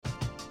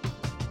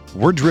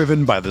We're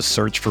driven by the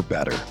search for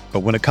better. But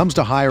when it comes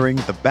to hiring,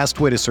 the best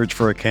way to search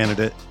for a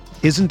candidate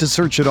isn't to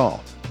search at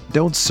all.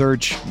 Don't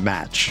search,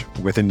 match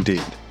with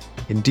Indeed.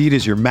 Indeed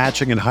is your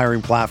matching and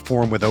hiring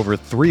platform with over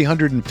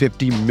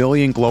 350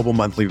 million global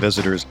monthly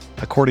visitors,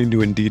 according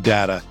to Indeed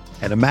data,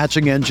 and a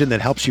matching engine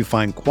that helps you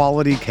find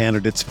quality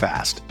candidates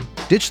fast.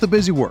 Ditch the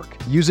busy work.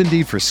 Use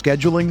Indeed for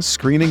scheduling,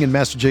 screening, and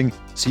messaging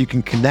so you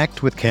can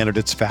connect with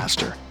candidates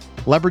faster.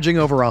 Leveraging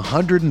over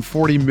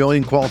 140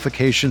 million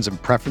qualifications and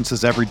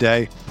preferences every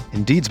day,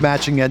 Indeed's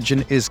matching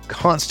engine is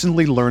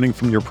constantly learning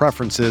from your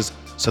preferences,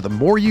 so the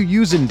more you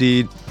use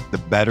Indeed, the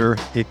better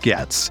it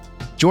gets.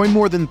 Join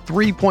more than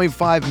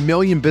 3.5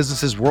 million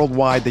businesses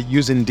worldwide that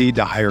use Indeed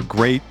to hire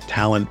great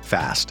talent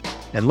fast.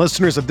 And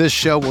listeners of this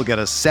show will get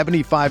a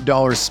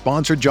 $75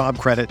 sponsored job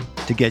credit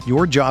to get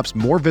your jobs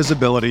more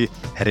visibility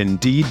at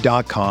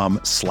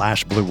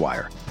Indeed.com/Blue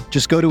Wire.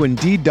 Just go to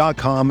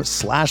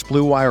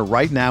Indeed.com/Blue Wire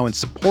right now and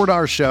support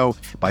our show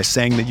by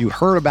saying that you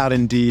heard about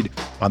Indeed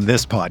on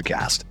this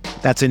podcast.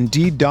 That's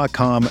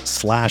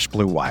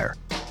Indeed.com/Blue Wire.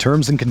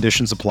 Terms and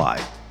conditions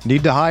apply.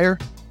 Need to hire?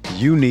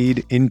 You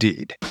need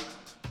Indeed.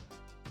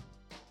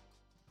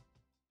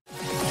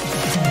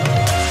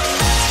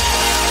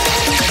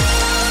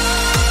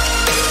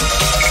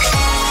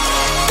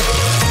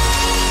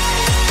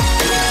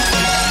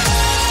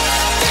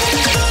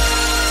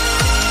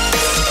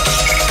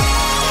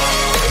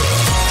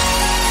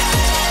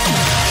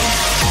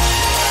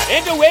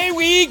 And away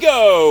we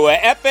go,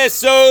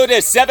 episode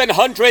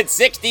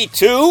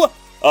 762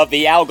 of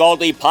the Al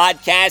Galdi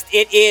podcast.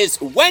 It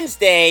is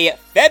Wednesday,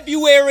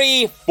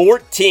 February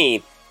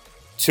 14th,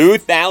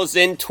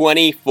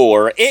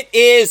 2024. It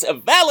is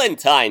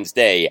Valentine's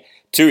Day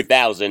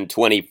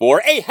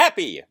 2024. A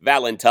happy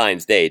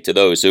Valentine's Day to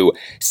those who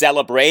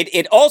celebrate.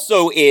 It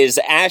also is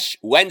Ash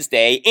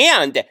Wednesday,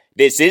 and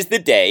this is the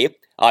day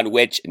on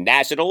which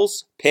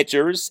Nationals,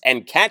 pitchers,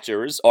 and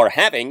catchers are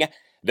having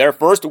their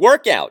first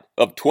workout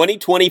of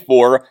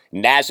 2024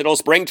 National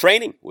Spring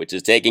Training, which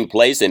is taking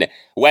place in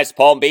West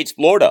Palm Beach,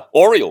 Florida.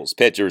 Orioles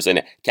pitchers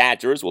and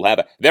catchers will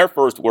have their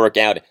first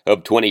workout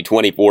of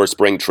 2024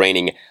 Spring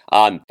Training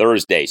on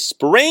Thursday.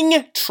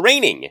 Spring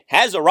Training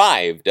has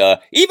arrived,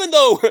 even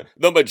though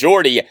the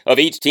majority of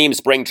each team's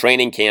Spring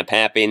Training camp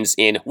happens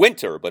in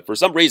winter. But for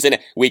some reason,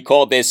 we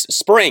call this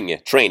Spring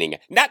Training,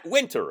 not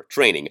Winter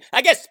Training.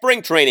 I guess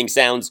Spring Training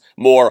sounds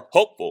more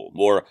hopeful,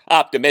 more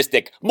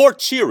optimistic, more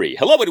cheery.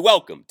 Hello and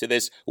welcome to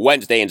this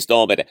Wednesday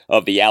installment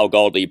of the Al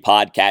Galdi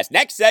podcast.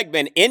 Next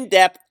segment,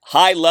 in-depth,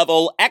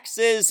 high-level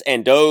X's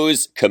and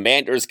O's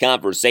Commanders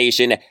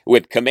conversation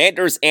with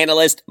Commanders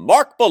analyst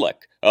Mark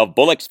Bullock of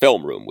Bullock's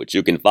Film Room, which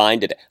you can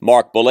find at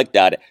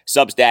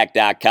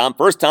markbullock.substack.com.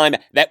 First time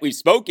that we've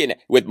spoken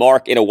with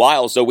Mark in a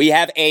while, so we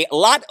have a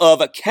lot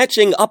of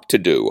catching up to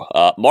do.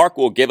 Mark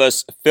will give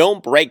us film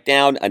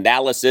breakdown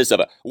analysis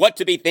of what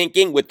to be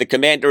thinking with the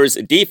Commanders'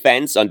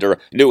 defense under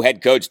new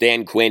head coach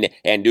Dan Quinn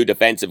and new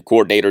defensive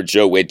coordinator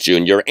Joe Witt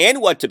Jr.,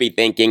 and what to be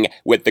thinking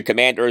with the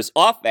Commanders'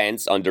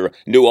 offense under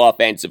new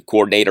offensive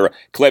coordinator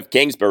Cliff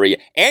Kingsbury.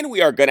 And we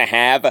are going to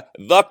have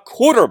the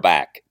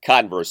quarterback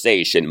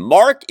conversation.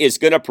 Mark is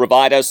going to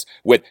provide us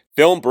with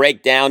film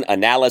breakdown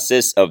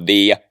analysis of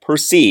the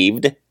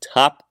perceived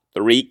top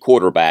 3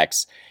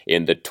 quarterbacks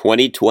in the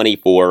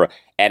 2024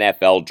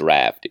 NFL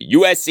Draft.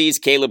 USC's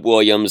Caleb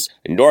Williams,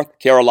 North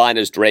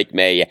Carolina's Drake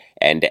Maye,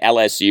 and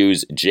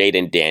LSU's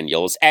Jayden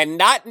Daniels, and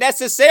not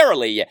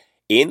necessarily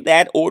in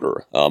that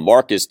order.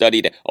 Mark has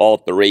studied all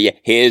 3.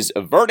 His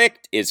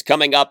verdict is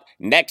coming up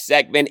next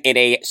segment in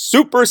a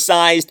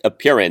supersized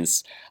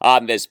appearance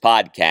on this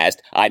podcast.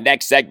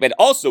 Next segment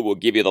also will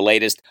give you the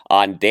latest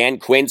on Dan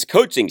Quinn's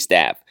coaching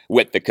staff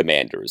with the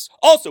Commanders.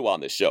 Also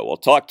on the show, we'll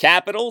talk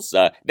Capitals.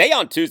 They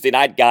on Tuesday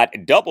night got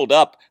doubled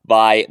up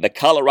by the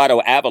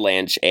Colorado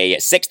Avalanche, a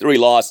 6-3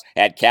 loss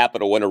at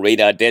Capital One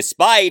Arena,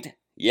 despite,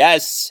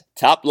 yes,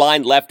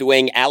 top-line left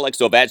wing Alex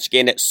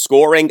Ovechkin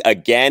scoring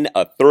again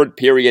a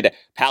third-period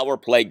power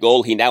play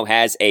goal. He now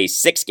has a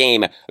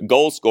 6-game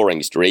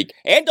goal-scoring streak.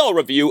 And I'll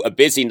review a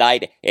busy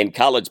night in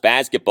college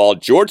basketball.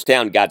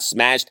 Georgetown got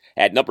smashed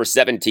at number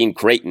 17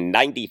 Creighton,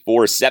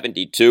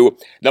 94-72.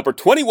 Number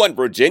 21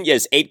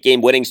 Virginia's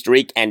 8-game winning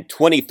streak and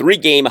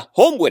 23-game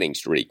home winning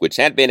streak, which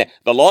had been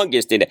the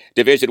longest in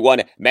Division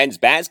I men's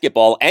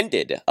basketball,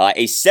 ended.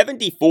 A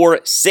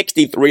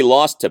 74-63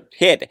 loss to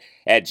Pitt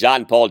at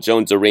John Paul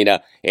Jones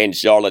Arena in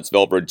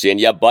Charlottesville,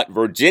 Virginia, but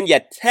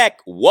Virginia Tech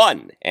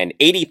won an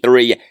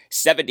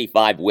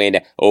 83-75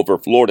 win over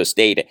Florida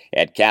State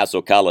at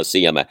Castle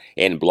Coliseum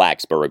in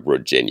Blacksburg,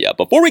 Virginia.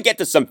 Before we get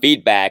to some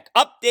feedback,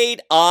 update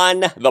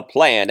on the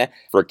plan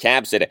for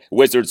Caps at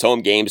Wizards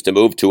home games to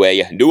move to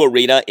a new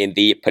arena in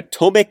the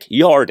Potomac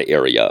Yard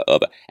area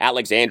of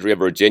Alexandria,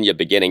 Virginia,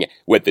 beginning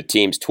with the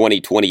team's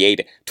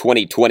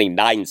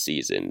 2028-2029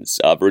 seasons.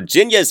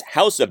 Virginia's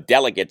House of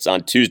Delegates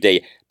on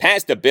Tuesday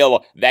passed a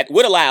bill that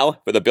would allow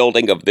for the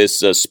building of this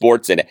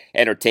sports and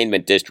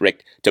entertainment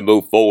district to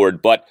move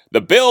forward. But the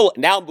bill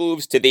now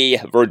moves to the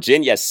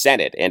Virginia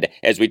Senate. And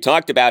as we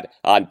talked about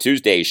on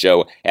Tuesday's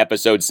show,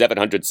 episode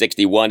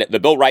 761, the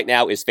bill right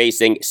now is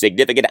facing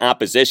significant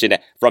opposition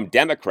from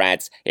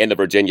Democrats in the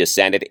Virginia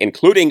Senate,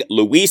 including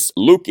Louise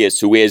Lucas,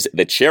 who is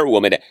the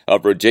chairwoman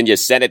of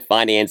Virginia's Senate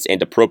Finance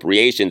and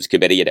Appropriations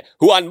Committee, and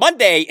who on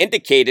Monday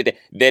indicated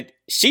that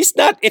she's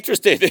not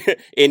interested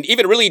in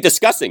even really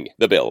discussing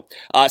the bill.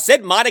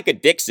 Said Monica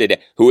Dixon,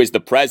 who is the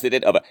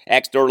president of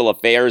External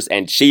Affairs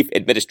and chief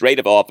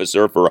administrative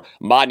officer for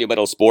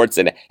Monumental Sports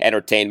and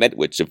Entertainment,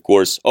 which of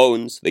course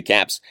owns the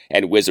Caps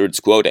and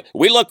Wizards, quote,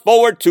 "We look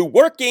forward to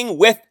working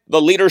with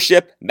the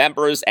leadership,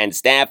 members, and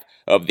staff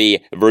of the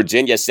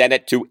Virginia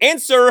Senate to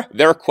answer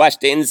their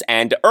questions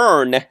and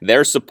earn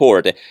their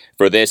support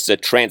for this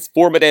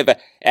transformative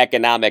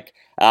economic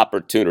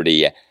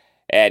opportunity,"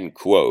 end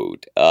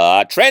quote.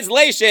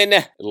 Translation,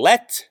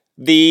 let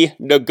the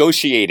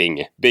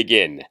negotiating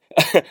begin.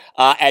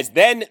 As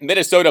then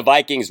Minnesota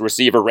Vikings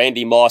receiver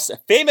Randy Moss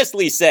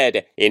famously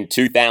said in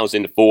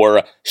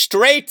 2004,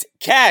 straight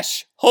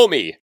cash,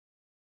 homie.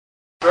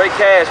 Straight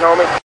cash,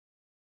 homie.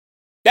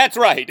 That's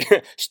right.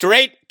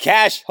 Straight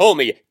cash,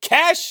 homie.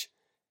 Cash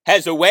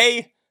has a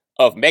way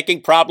of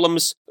making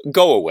problems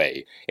go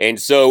away. And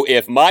so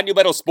if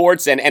Monumental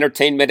Sports and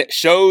Entertainment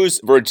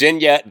shows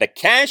Virginia the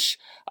cash,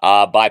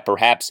 by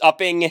perhaps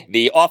upping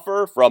the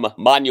offer from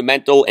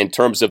Monumental in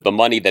terms of the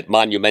money that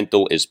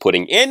Monumental is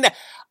putting in,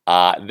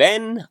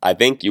 then I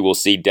think you will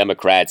see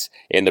Democrats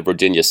in the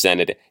Virginia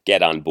Senate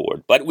get on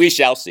board. But we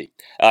shall see.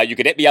 You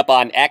can hit me up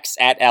on X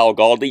at Al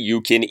Galdi.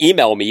 You can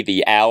email me,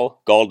 the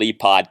Al Galdi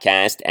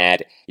podcast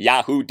at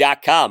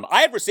yahoo.com.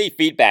 I have received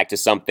feedback to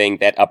something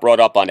that I brought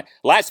up on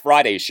last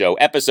Friday's show,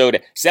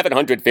 episode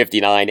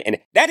 759, and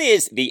that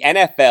is the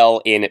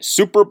NFL in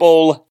Super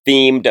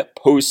Bowl-themed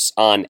posts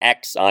on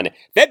X on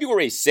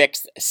February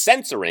 6th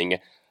censoring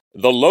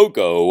the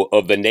logo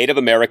of the Native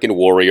American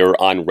warrior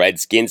on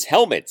Redskins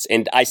helmets.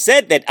 And I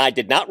said that I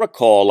did not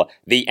recall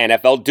the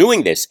NFL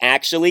doing this,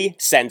 actually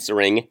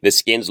censoring the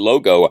Skins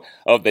logo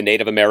of the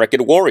Native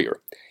American warrior.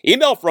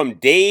 Email from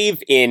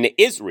Dave in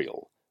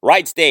Israel.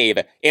 Writes Dave,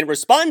 in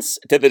response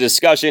to the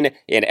discussion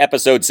in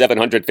episode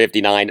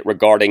 759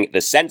 regarding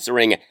the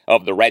censoring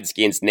of the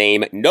Redskins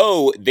name,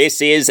 no, this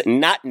is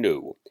not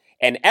new.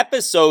 An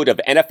episode of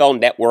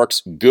NFL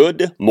Network's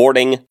Good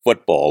Morning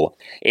Football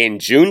in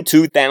June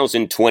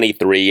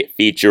 2023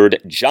 featured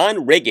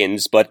John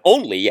Riggins, but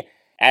only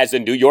as a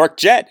New York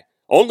Jet.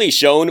 Only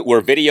shown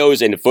were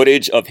videos and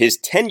footage of his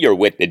tenure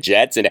with the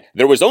Jets, and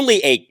there was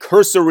only a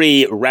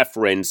cursory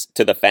reference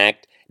to the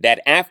fact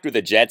that after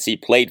the Jets he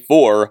played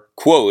for,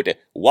 quote,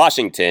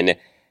 Washington,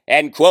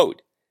 end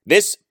quote.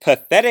 This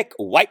pathetic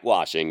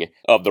whitewashing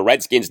of the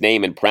Redskins'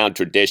 name and proud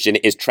tradition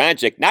is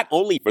tragic not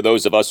only for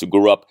those of us who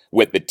grew up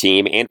with the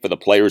team and for the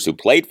players who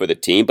played for the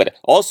team, but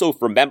also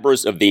for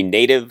members of the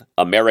Native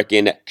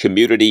American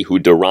community who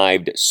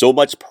derived so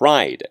much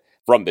pride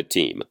from the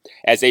team.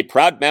 As a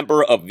proud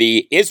member of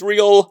the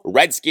Israel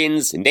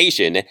Redskins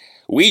Nation,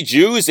 we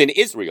Jews in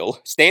Israel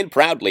stand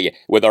proudly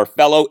with our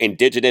fellow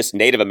indigenous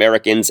Native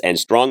Americans and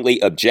strongly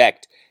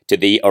object to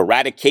the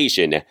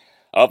eradication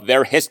of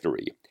their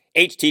history.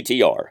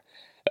 HTTR.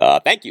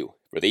 Thank you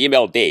for the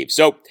email, Dave.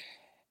 So,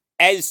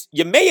 as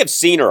you may have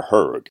seen or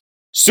heard,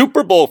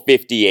 Super Bowl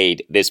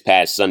 58 this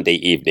past Sunday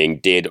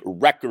evening did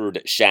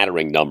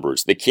record-shattering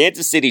numbers. The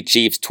Kansas City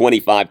Chiefs'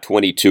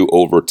 25-22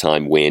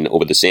 overtime win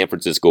over the San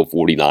Francisco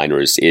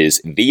 49ers is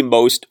the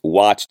most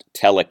watched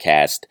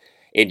telecast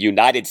in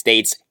United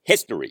States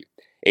history.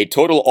 A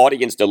total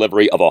audience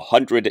delivery of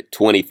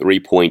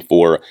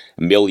 123.4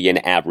 million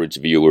average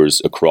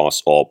viewers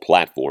across all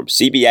platforms.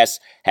 CBS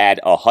had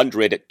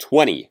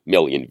 120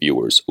 million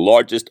viewers,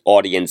 largest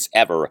audience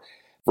ever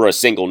for a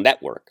single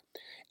network.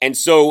 And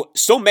so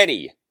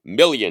many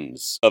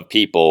millions of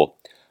people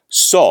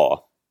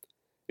saw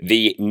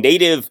the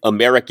Native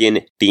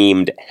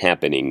American-themed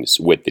happenings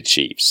with the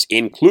Chiefs,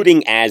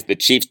 including as the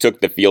Chiefs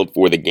took the field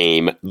for the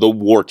game, the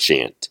war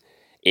chant,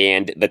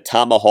 and the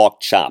tomahawk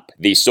chop,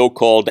 the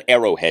so-called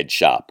arrowhead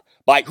chop,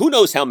 by who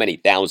knows how many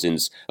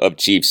thousands of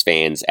Chiefs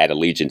fans at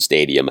Allegiant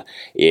Stadium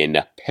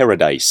in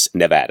Paradise,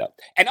 Nevada.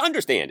 And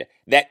understand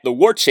that the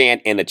war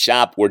chant and the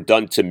chop were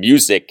done to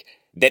music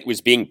that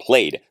was being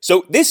played.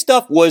 So this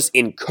stuff was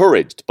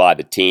encouraged by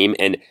the team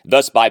and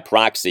thus by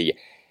proxy,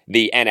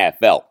 the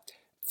NFL.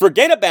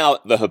 Forget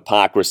about the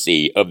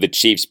hypocrisy of the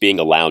Chiefs being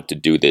allowed to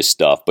do this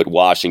stuff, but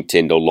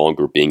Washington no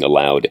longer being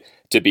allowed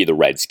to be the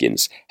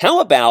Redskins. How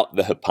about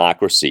the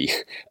hypocrisy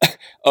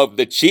of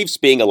the Chiefs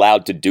being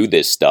allowed to do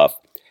this stuff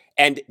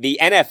and the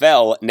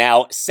NFL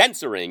now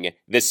censoring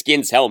the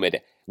Skins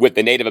helmet with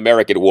the Native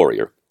American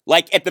warrior?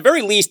 Like, at the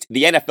very least,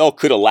 the NFL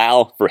could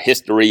allow for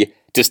history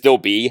to still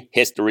be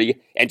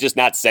history and just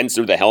not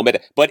censor the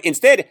helmet. But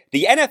instead,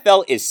 the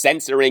NFL is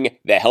censoring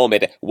the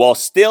helmet while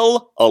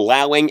still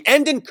allowing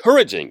and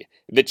encouraging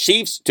the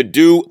Chiefs to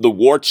do the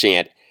war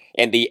chant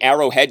and the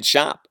arrowhead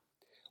chop.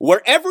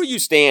 Wherever you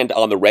stand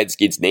on the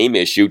Redskins name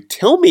issue,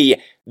 tell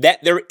me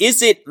that there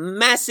isn't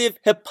massive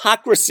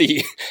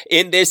hypocrisy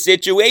in this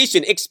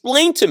situation.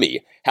 Explain to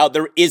me how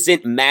there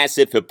isn't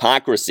massive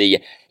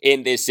hypocrisy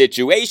in this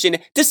situation,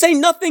 to say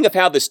nothing of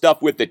how the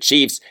stuff with the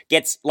Chiefs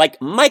gets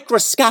like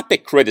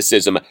microscopic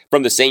criticism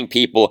from the same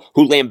people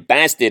who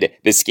lambasted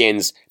the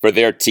Skins for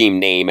their team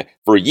name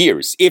for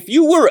years. If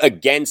you were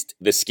against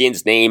the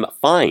Skins name,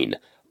 fine.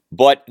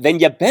 But then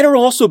you better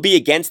also be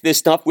against this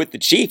stuff with the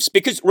Chiefs.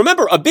 Because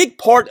remember, a big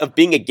part of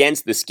being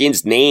against the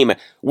Skins name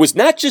was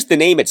not just the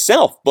name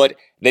itself, but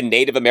the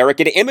Native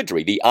American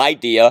imagery, the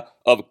idea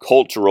of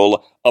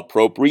cultural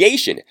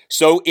appropriation.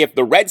 So if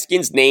the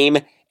Redskins name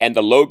and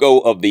the logo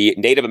of the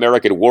Native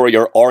American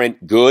warrior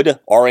aren't good,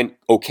 aren't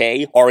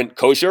okay, aren't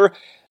kosher,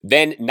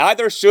 then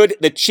neither should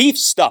the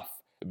Chiefs stuff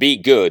be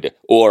good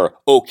or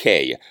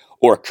okay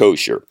or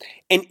kosher.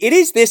 And it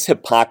is this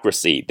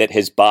hypocrisy that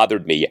has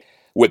bothered me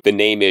with the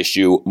name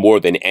issue more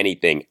than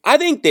anything. I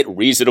think that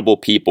reasonable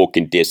people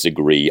can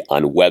disagree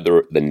on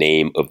whether the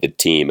name of the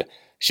team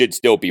should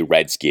still be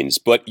Redskins,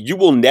 but you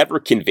will never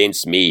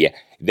convince me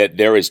that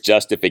there is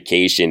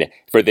justification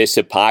for this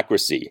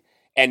hypocrisy.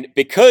 And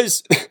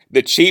because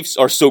the Chiefs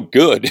are so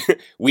good,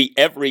 we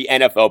every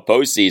NFL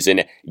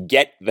postseason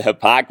get the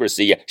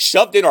hypocrisy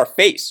shoved in our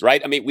face,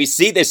 right? I mean, we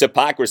see this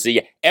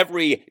hypocrisy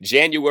every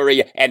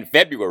January and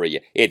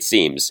February, it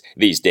seems,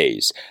 these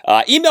days.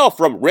 Email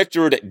from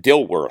Richard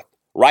Dilworth.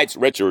 Writes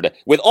Richard,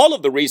 with all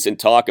of the recent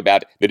talk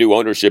about the new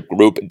ownership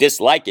group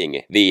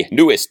disliking the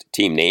newest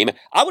team name,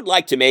 I would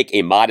like to make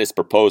a modest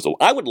proposal.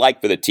 I would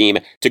like for the team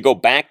to go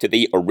back to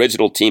the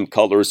original team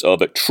colors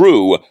of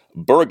true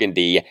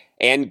burgundy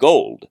and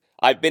gold.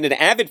 I've been an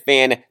avid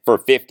fan for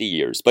 50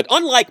 years, but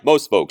unlike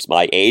most folks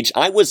my age,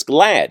 I was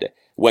glad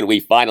when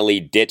we finally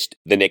ditched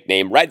the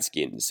nickname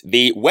Redskins.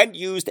 The when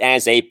used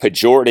as a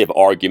pejorative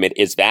argument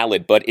is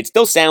valid, but it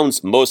still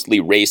sounds mostly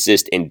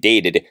racist and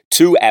dated,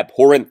 two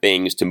abhorrent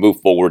things to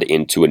move forward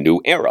into a new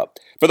era.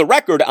 For the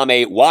record, I'm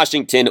a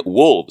Washington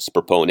Wolves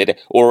proponent,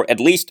 or at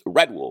least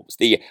Red Wolves.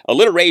 The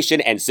alliteration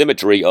and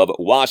symmetry of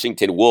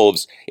Washington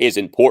Wolves is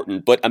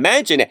important, but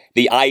imagine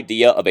the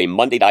idea of a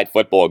Monday Night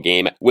Football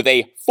game with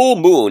a full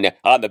moon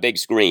on the big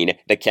screen,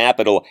 the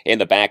Capitol in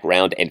the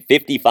background, and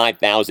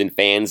 55,000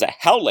 fans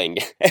howling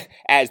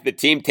as the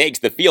team takes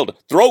the field.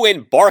 Throw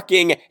in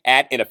barking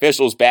at an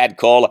official's bad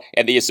call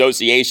and the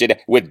association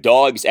with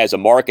dogs as a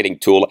marketing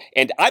tool,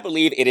 and I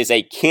believe it is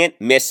a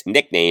can't-miss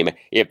nickname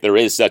if there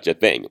is such a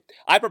thing.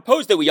 I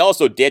propose that we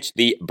also ditch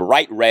the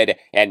bright red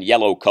and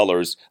yellow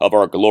colors of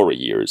our glory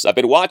years. I've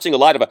been watching a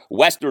lot of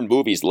Western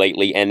movies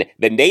lately, and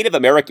the Native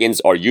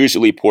Americans are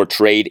usually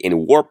portrayed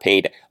in war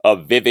paint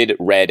of vivid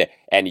red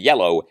and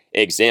yellow,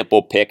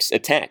 example pics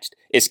attached.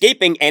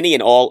 Escaping any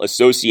and all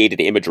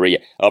associated imagery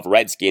of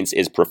Redskins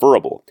is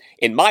preferable.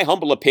 In my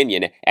humble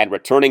opinion, and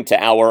returning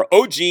to our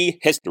OG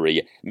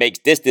history makes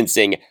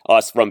distancing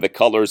us from the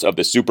colors of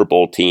the Super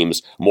Bowl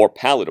teams more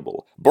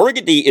palatable.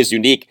 Burgundy is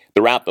unique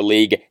throughout the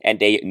league,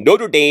 and a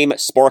Notre Dame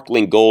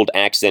sparkling gold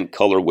accent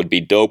color would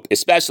be dope,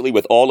 especially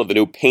with all of the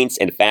new paints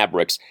and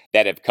fabrics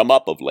that have come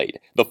up of late.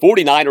 The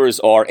 49ers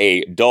are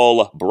a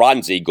dull,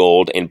 bronzy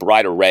gold and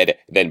brighter red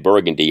than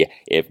burgundy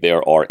if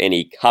there are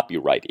any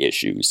copyright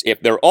issues.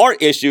 If there are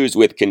issues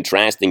with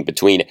contrasting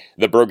between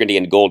the burgundy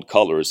and gold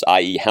colors,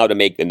 i.e. how to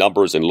make the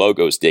numbers and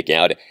logos stick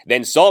out,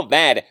 then solve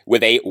that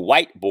with a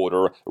white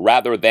border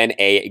rather than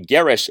a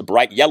garish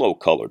bright yellow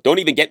color. Don't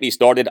even get me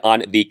started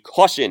on the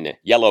caution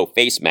yellow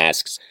face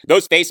masks.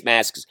 Those face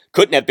masks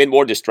couldn't have been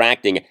more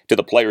distracting to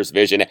the player's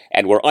vision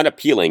and were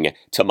unappealing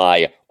to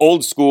my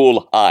old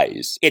school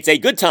eyes. It's a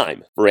good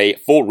time for a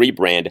full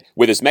rebrand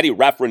with as many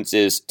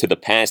references to the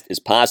past as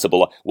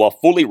possible while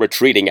fully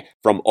retreating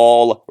from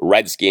all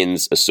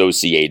Redskins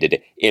associated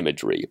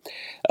imagery.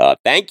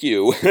 Thank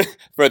you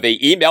for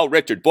the email,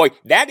 Richard. Boy,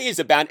 that is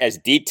about as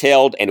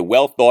detailed and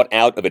well thought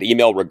out of an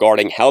email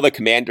regarding how the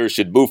Commanders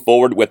should move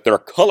forward with their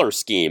color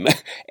scheme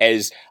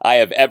as I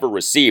have ever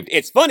received.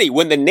 It's funny,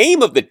 when the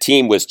name of the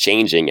team was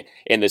changing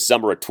in the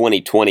summer of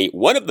 2020,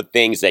 one of the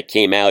things that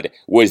came out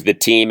was the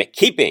team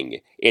keeping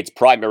its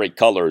primary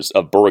colors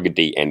of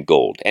burgundy and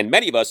gold. And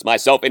many of us,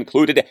 myself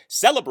included,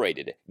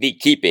 celebrated the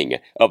keeping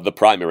of the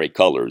primary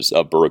colors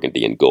of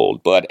burgundy and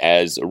gold. But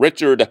as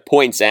Richard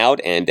points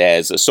out, and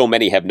as so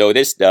many have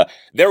noticed,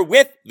 there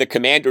with the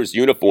Commanders'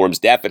 uniforms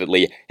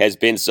definitely has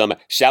been some,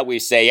 shall we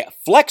say,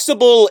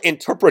 flexible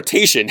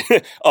interpretation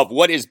of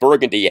what is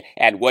burgundy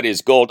and what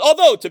is gold.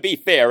 Although, to be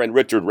fair, and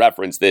Richard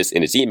referenced this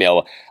in his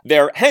email,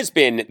 there has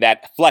been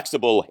that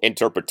flexible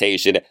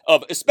interpretation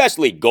of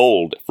especially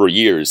gold for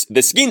years.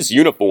 The Skins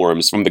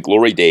uniforms from the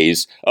glory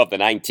days of the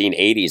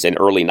 1980s and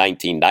early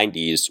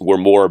 1990s were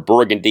more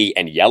burgundy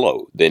and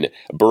yellow than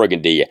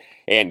burgundy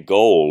and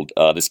gold.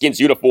 The Skins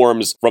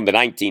uniforms from the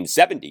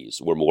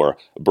 1970s were more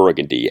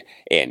burgundy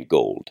and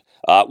gold.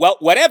 Well,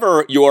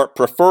 whatever your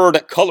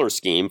preferred color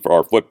scheme for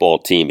our football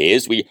team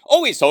is, we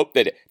always hope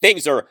that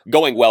things are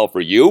going well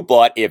for you.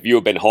 But if you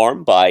have been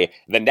harmed by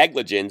the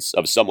negligence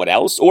of someone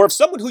else, or if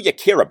someone who you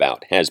care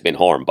about has been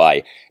harmed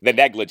by the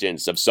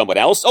negligence of someone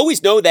else,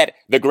 always know that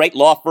the great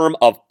law firm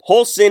of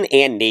Paulson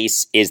and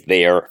Nace is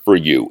there for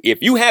you.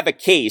 If you have a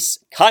case,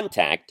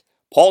 contact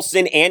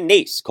Paulson and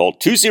Nace. Call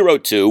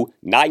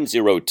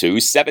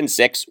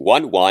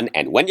 202-902-7611.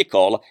 And when you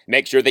call,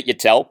 make sure that you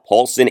tell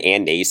Paulson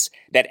and Nace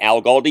that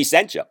Al Galdi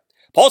sent you.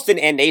 Paulson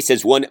and Nace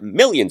has won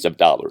millions of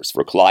dollars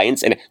for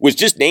clients and was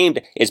just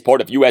named as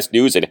part of U.S.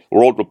 News and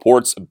World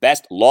Report's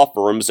Best Law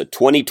Firms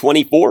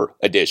 2024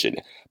 edition.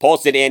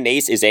 Paulson and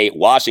Nace is a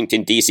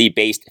Washington,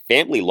 D.C.-based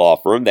family law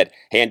firm that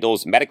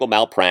handles medical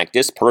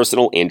malpractice,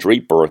 personal injury,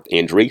 birth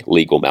injury,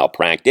 legal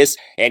malpractice,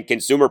 and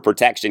consumer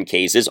protection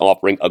cases,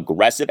 offering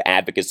aggressive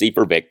advocacy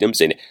for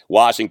victims in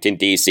Washington,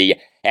 D.C.,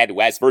 and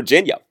West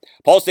Virginia.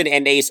 Paulson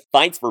and Nace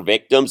fights for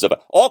victims of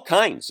all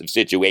kinds of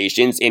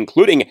situations,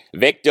 including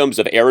victims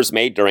of errors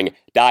made during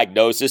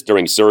diagnosis,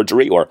 during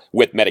surgery, or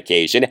with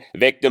medication,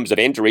 victims of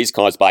injuries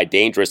caused by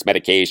dangerous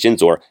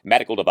medications or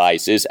medical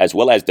devices, as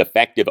well as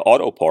defective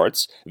auto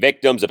parts,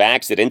 victims of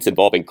accidents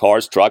involving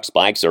cars, trucks,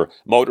 bikes, or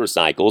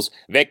motorcycles,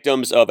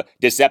 victims of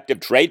deceptive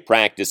trade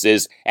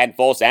practices and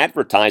false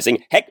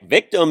advertising, heck,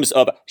 victims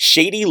of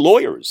shady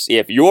lawyers.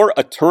 If your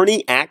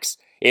attorney acts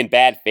in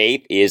bad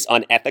faith, is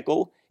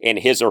unethical in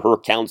his or her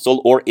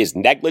counsel, or is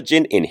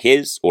negligent in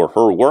his or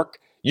her work,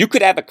 you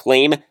could have a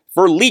claim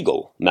for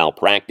legal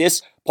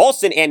malpractice.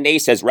 Paulson and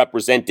Nace has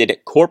represented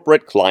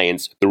corporate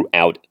clients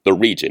throughout the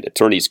region.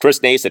 Attorneys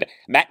Chris Nace and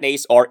Matt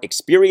Nace are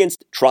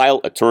experienced trial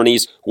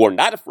attorneys who are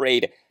not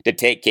afraid to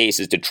take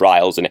cases to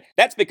trials, and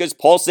that's because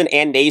Paulson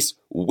and Nace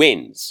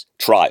wins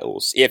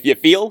trials. If you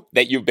feel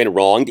that you've been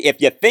wronged, if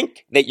you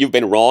think that you've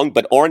been wronged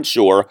but aren't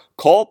sure,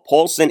 call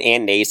Paulson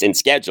and Nace and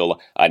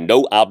schedule a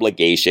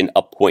no-obligation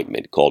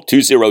appointment. Call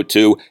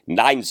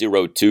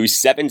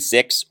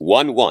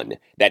 202-902-7611.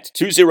 That's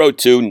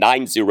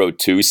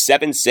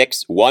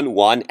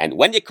 202-902-7611. And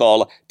when you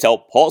call, tell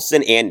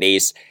Paulson and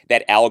Nace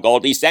that Al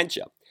Galdi sent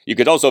you. You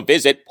could also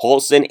visit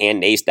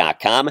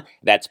paulsonandnace.com.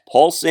 That's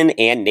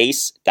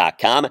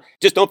paulsonandnace.com.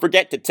 Just don't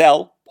forget to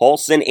tell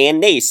Paulson and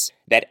Nace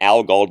that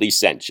Al Galdi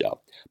sent you.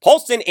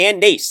 Paulson and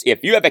Nace.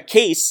 If you have a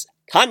case,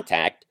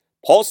 contact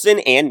Paulson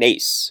and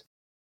Nace.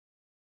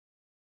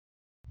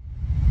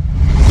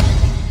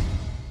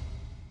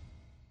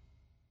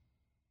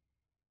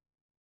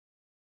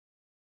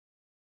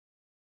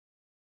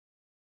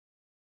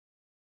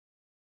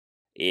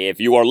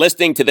 If you are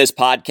listening to this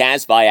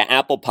podcast via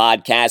Apple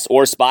Podcasts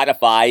or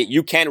Spotify,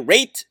 you can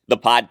rate the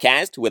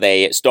podcast with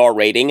a star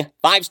rating.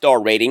 5-star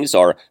ratings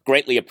are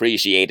greatly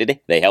appreciated.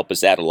 They help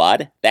us out a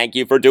lot. Thank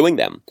you for doing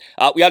them.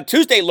 We on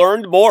Tuesday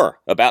learned more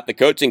about the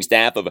coaching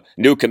staff of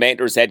new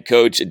Commanders head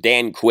coach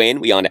Dan Quinn.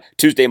 We on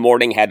Tuesday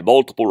morning had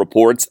multiple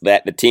reports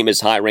that the team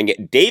is hiring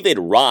David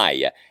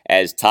Rye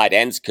as tight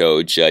ends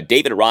coach.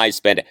 David Rye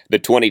spent the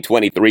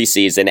 2023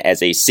 season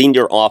as a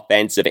senior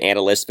offensive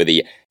analyst for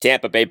the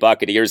Tampa Bay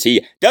Buccaneers.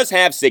 He does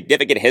have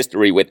significant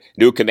history with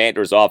new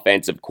Commanders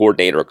offensive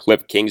coordinator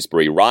Cliff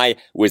Kingsbury. Rye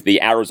was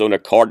the Arizona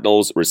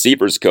Cardinals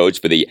receivers coach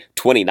for the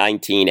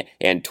 2019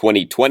 and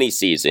 2020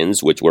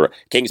 seasons, which were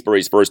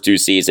Kingsbury's first two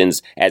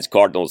seasons as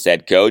Cardinals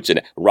head coach,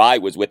 and Rye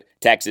was with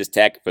Texas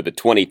Tech for the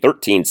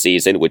 2013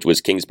 season, which was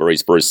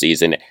Kingsbury's first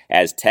season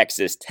as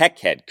Texas Tech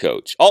head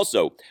coach.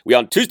 Also, we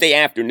on Tuesday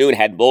afternoon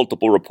had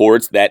multiple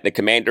reports that the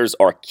Commanders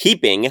are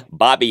keeping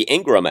Bobby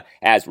Ingram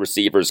as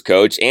receivers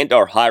coach and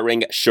are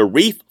hiring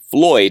Sharif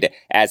Floyd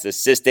as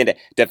assistant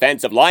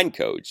defensive line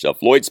coach.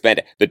 Floyd spent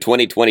the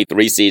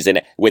 2023 season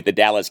with the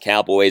Dallas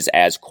Cowboys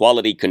as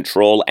quality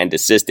control and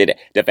assistant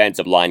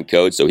defensive line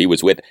coach. So he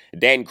was with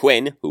Dan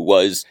Quinn, who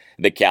was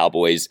the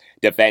Cowboys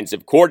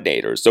defensive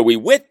coordinator. So we,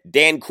 with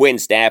Dan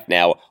Quinn's staff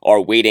now,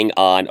 are waiting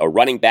on a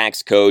running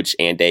backs coach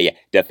and a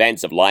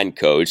defensive line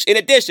coach, in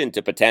addition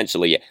to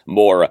potentially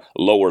more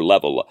lower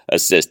level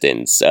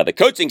assistants. The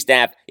coaching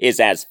staff is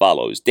as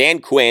follows. Dan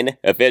Quinn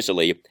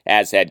officially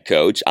as head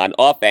coach. On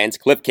offense,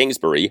 Cliff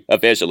Kingsbury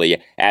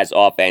officially as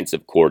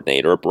offensive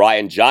coordinator.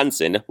 Brian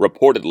Johnson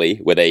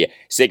reportedly with a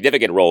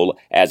significant role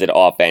as an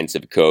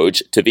offensive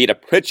coach. Tavita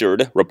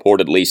Pritchard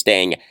reportedly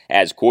staying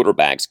as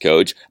quarterbacks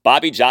coach.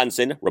 Bobby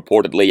Johnson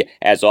reportedly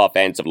as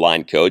offensive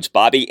line coach.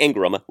 Bobby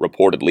Ingram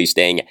reportedly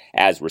staying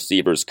as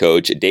receivers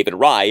coach. David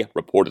Rye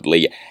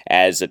reportedly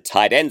as a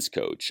tight ends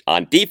coach.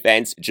 On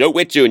defense, Joe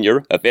Witt Jr.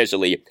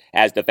 officially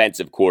as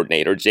defensive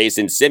coordinator.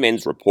 Jason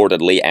Simmons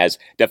reportedly as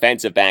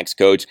defensive backs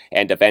coach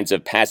and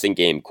defensive passing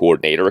game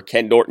coordinator.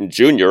 Ken Norton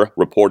Jr.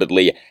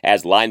 reportedly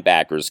as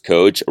linebackers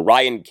coach.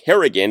 Ryan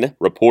Kerrigan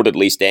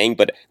reportedly staying,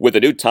 but with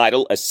a new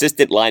title,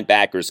 assistant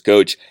linebackers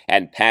coach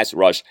and pass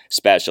rush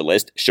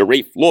specialist.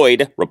 Sharif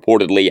Floyd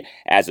reportedly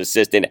as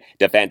assistant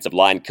defensive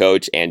line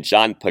coach, and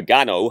John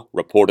Pagano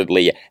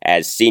reportedly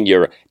as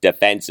senior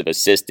defensive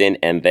assistant,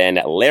 and then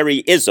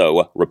Larry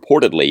Izzo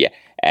reportedly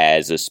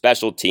as a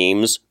special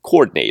teams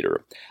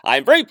coordinator.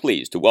 I'm very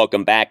pleased to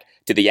welcome back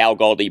to the Al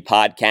Galdi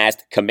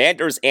podcast,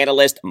 Commanders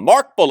analyst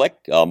Mark Bullock.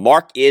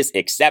 Mark is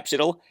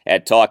exceptional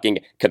at talking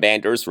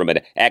Commanders from an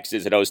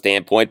X's and O's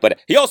standpoint, but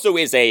he also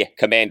is a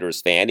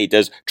Commanders fan. He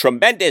does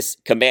tremendous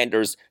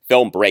Commanders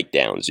film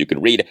breakdowns. You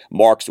can read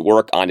Mark's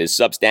work on his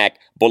Substack,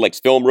 Bullock's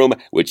Film Room,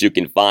 which you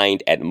can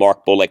find at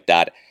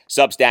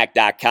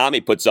markbullock.substack.com.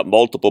 He puts up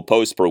multiple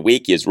posts per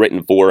week. He has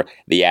written for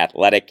The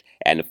Athletic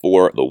and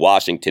for The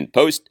Washington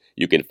Post.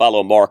 You can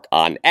follow Mark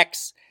on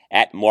X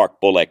at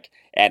Mark Bullock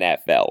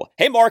NFL.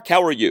 Hey, Mark,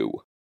 how are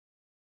you?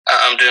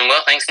 I'm doing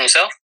well, thanks. And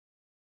yourself?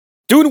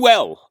 Doing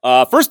well.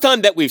 First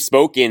time that we've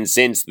spoken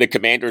since the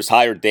Commanders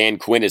hired Dan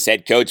Quinn as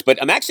head coach, but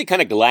I'm actually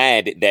kind of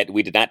glad that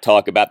we did not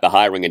talk about the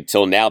hiring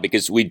until now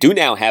because we do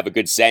now have a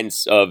good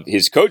sense of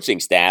his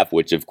coaching staff,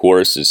 which, of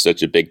course, is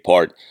such a big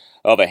part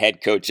of a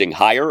head coaching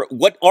hire.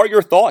 What are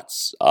your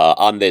thoughts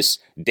on this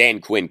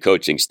Dan Quinn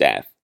coaching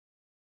staff?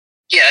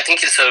 Yeah, I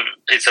think it's a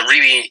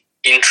really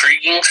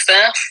intriguing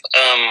staff.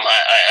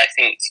 I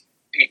think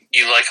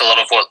you like a lot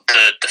of what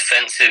the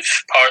defensive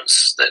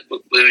parts that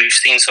we've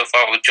seen so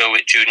far with Joe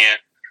Witt Jr.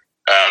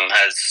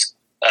 Has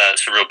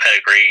some real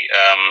pedigree.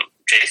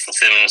 Jason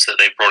Simmons that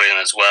they brought in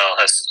as well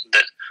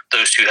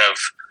those two have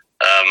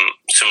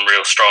some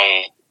real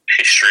strong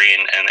history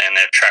and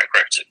their track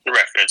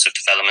records of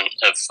development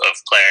of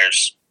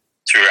players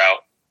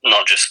throughout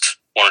not just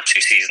one or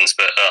two seasons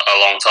but a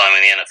long time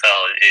in the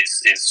NFL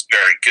is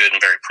very good and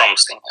very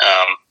promising.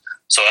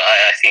 So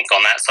I think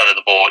on that side of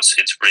the ball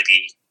it's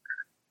really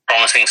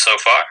promising so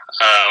far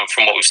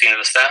from what we've seen of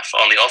the staff.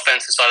 On the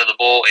offensive side of the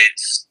ball,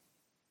 it's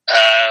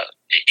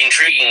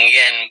intriguing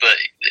again, but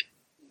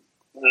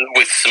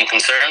with some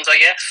concerns, I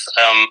guess.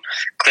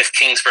 Cliff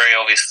Kingsbury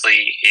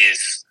obviously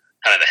is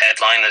kind of the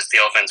headline as the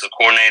offensive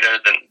coordinator.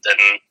 Then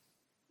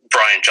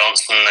Brian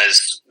Johnson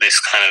is this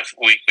kind of,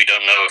 we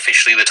don't know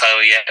officially the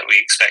title yet. We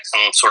expect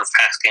some sort of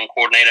pass game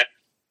coordinator.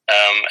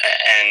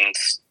 And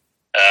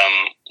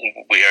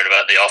we heard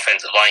about the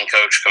offensive line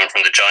coach coming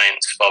from the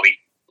Giants, Bobby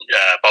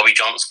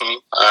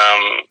Johnson,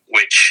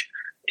 which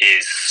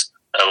is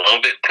a little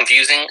bit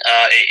confusing.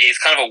 It's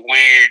kind of a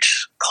weird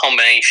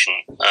combination.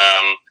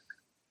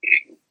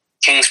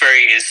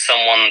 Kingsbury is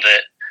someone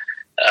that,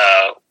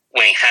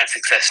 when he had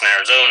success in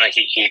Arizona,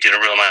 he did a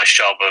real nice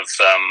job of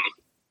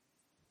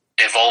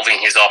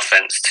evolving his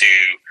offense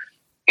to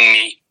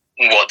meet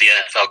what the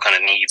NFL kind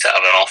of needs out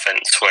of an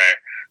offense. Where,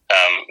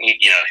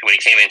 when he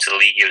came into the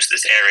league, it was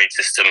this air raid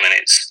system, and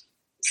it's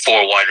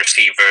 4 wide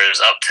receivers,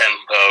 up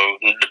tempo,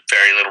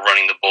 very little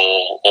running the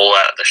ball, all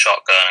out of the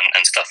shotgun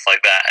and stuff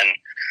like that. And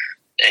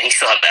he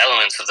still had the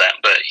elements of that,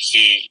 but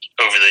he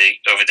over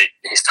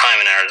his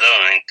time in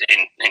Arizona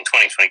in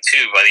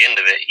 2022, by the end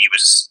of it, he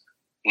was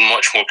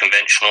much more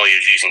conventional. He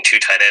was using 2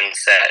 tight end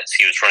sets.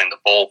 He was running the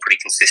ball pretty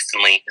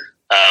consistently,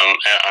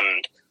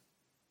 and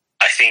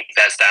I think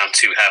that's down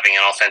to having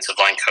an offensive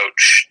line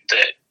coach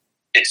that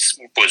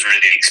was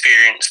really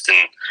experienced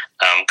and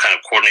kind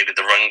of coordinated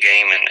the run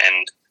game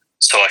and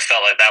so I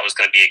felt like that was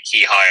going to be a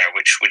key hire,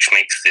 which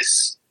makes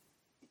this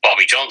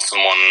Bobby Johnson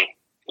one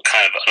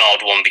kind of an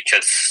odd one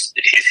because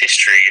his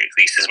history, at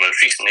least his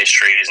most recent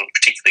history, isn't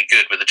particularly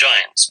good with the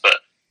Giants.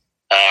 But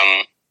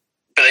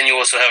then you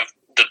also have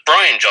the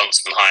Brian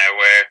Johnson hire,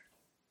 where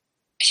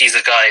he's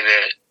a guy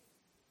that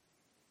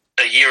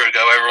a year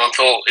ago everyone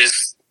thought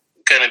is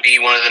going to be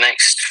one of the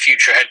next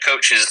future head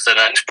coaches, the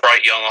next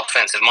bright young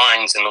offensive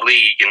minds in the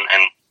league,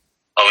 and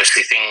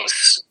obviously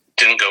things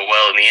didn't go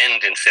well in the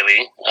end in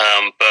Philly,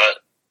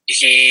 but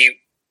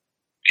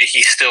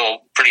he's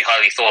still pretty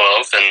highly thought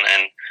of,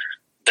 and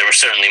there was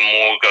certainly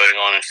more going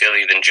on in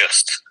Philly than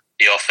just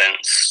the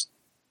offense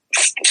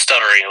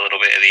stuttering a little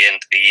bit at the end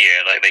of the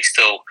year. Like they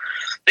still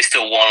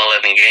won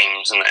 11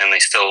 games and they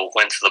still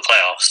went to the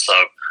playoffs. So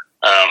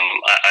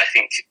I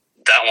think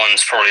that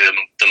one's probably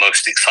the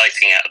most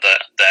exciting out of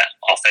that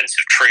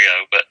offensive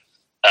trio, but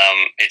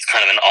it's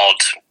kind of an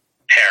odd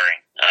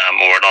pairing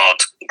or an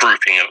odd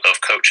grouping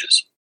of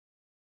coaches.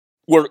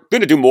 We're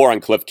going to do more on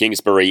Cliff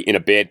Kingsbury in a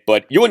bit,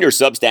 but you and your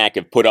Substack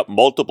have put up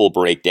multiple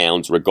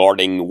breakdowns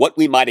regarding what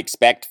we might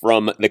expect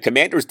from the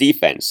Commanders'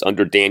 defense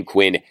under Dan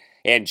Quinn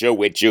and Joe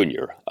Witt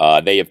Jr.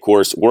 They, of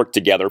course, worked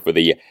together for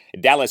the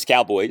Dallas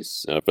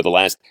Cowboys for the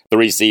last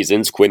 3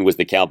 seasons. Quinn was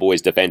the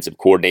Cowboys' defensive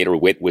coordinator.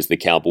 Witt was the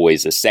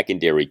Cowboys'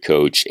 secondary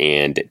coach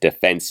and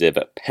defensive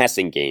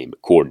passing game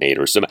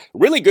coordinator. Some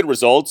really good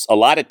results, a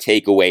lot of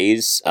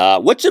takeaways.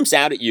 What jumps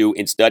out at you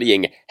in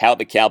studying how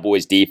the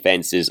Cowboys'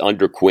 defenses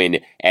under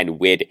Quinn and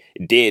Witt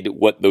did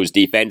what those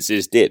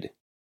defenses did?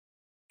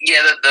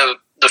 Yeah,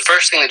 the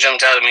first thing that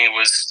jumped out at me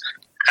was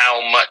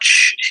how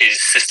much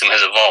his system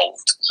has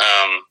evolved.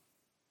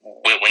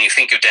 When you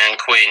think of Dan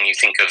Quinn, you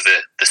think of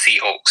the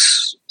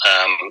Seahawks,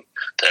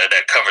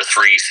 their cover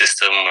 3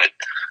 system with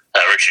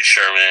Richard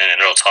Sherman and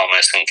Earl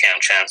Thomas and Cam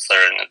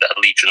Chancellor and the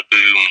Legion of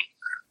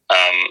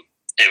Boom.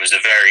 It was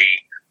a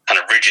very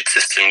kind of rigid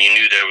system. You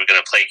knew they were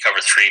going to play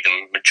cover 3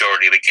 the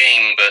majority of the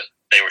game, but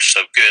they were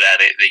so good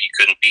at it that you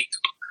couldn't beat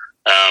them.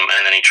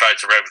 And then he tried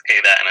to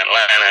replicate that in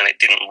Atlanta, and it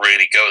didn't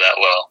really go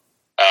that well.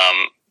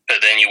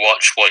 But then you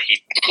watch what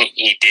he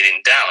did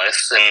in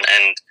Dallas,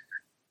 and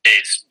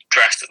it's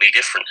drastically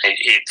different.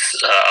 It's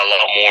a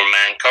lot more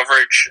man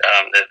coverage.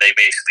 They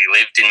basically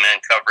lived in man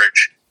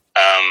coverage,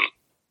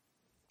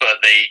 but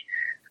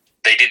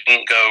they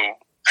didn't go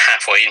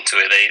halfway into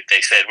it.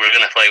 They said, we're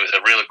going to play with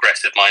a real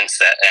aggressive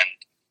mindset, and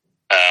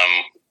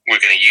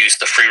we're going to use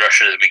the free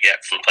rusher that we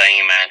get from playing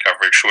in man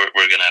coverage.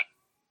 We're going to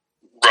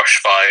rush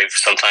 5,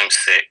 sometimes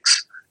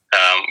 6.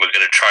 We're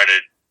going to try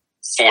to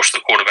force the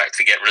quarterback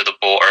to get rid of the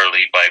ball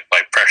early by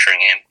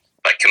pressuring him,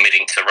 by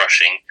committing to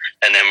rushing,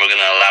 and then we're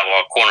going to allow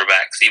our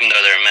cornerbacks, even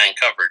though they're in man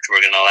coverage,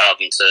 we're going to allow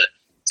them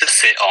to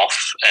sit off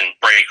and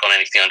break on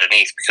anything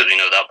underneath because we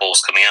know that ball's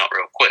coming out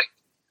real quick.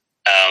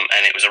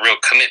 And it was a real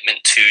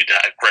commitment to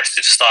that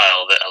aggressive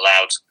style that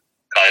allowed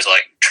guys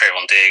like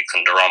Trayvon Diggs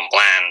and Deron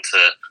Bland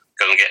to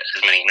go and get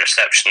as many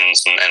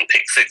interceptions and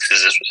pick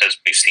sixes as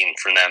we've seen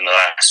from them the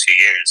last few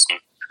years.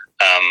 And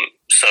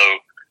so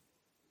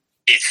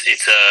it's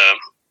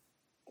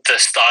the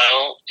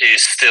style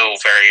is still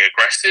very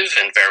aggressive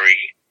and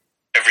very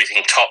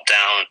everything top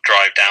down,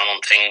 drive down on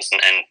things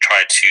and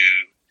try to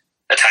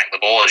attack the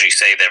ball. As you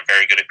say, they're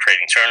very good at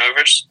creating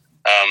turnovers.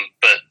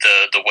 But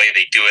the way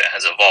they do it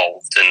has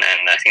evolved, and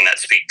I think that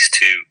speaks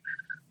to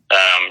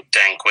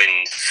Dan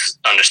Quinn's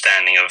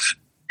understanding of,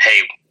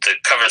 hey, the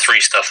cover 3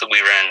 stuff that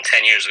we ran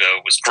 10 years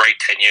ago was great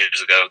 10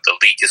 years ago. The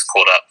league is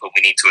caught up, but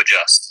we need to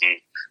adjust and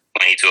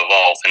we need to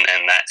evolve,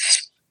 and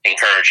that's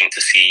encouraging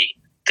to see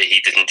that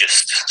he didn't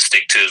just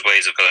stick to his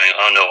ways of going,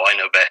 oh no, I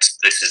know best.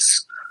 This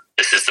is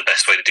the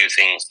best way to do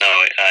things.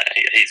 No,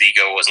 his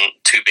ego wasn't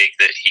too big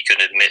that he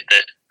couldn't admit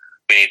that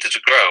we needed to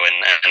grow,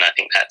 and I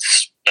think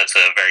that's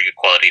a very good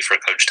quality for a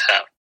coach to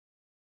have.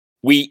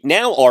 We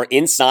now are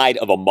inside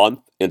of a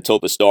month until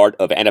the start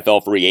of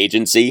NFL free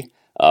agency.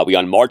 We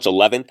on March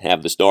 11th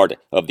have the start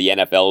of the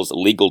NFL's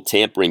legal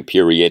tampering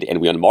period,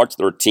 and we on March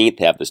 13th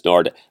have the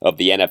start of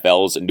the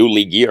NFL's new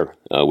league year,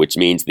 which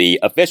means the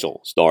official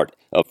start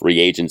of free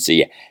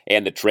agency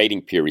and the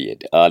trading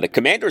period. The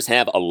Commanders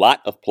have a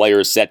lot of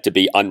players set to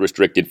be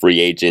unrestricted free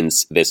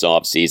agents this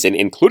offseason,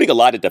 including a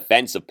lot of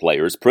defensive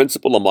players,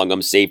 principal among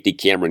them safety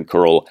Cameron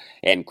Curl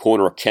and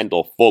corner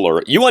Kendall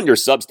Fuller. You on your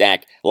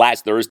Substack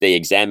last Thursday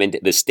examined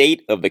the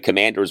state of the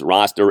Commanders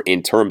roster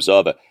in terms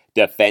of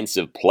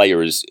defensive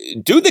players.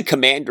 Do the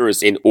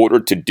Commanders, in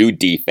order to do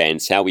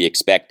defense, how we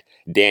expect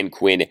Dan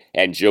Quinn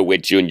and Joe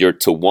Witt Jr.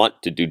 to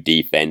want to do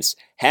defense,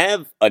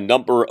 have a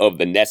number of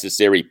the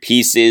necessary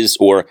pieces,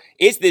 or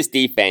is this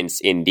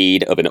defense in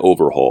need of an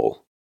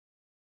overhaul?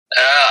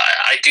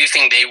 I do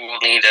think they will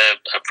need a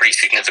pretty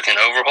significant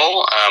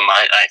overhaul.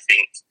 I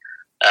think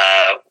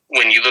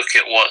when you look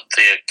at what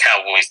the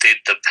Cowboys did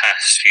the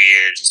past few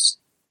years,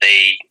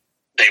 they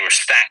were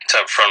stacked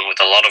up front with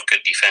a lot of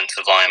good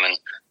defensive linemen.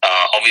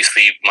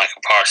 Obviously,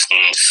 Michael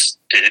Parsons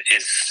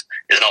is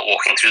not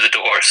walking through the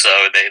door,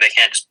 so they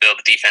can't just build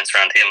a defense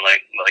around him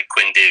like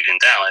Quinn did in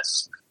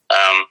Dallas.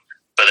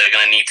 But they're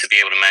going to need to be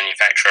able to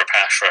manufacture a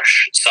pass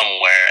rush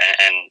somewhere.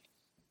 And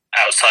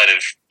outside of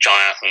John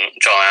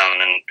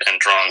Allen and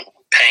Deron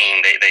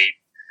Payne, they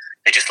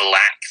just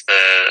lack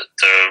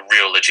the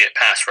real legit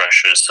pass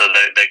rushers. So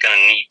they're going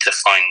to need to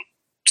find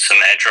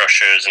some edge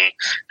rushers and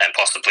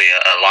possibly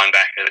a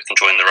linebacker that can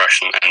join the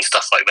rush and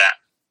stuff like that.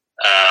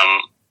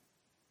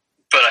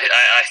 But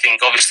I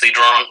think obviously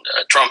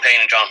Deron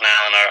Payne and John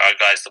Allen are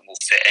guys that will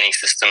fit any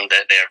system.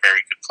 That they are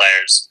very good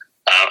players,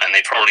 and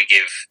they probably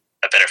give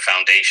a better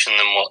foundation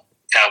than what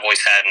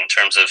Cowboys had in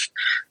terms of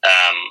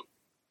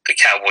the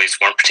Cowboys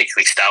weren't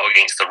particularly stout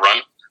against the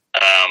run,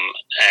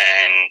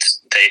 and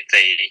they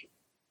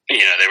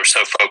were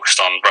so focused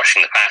on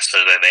rushing the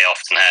passer that they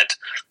often had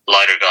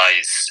lighter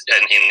guys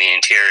in the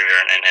interior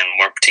and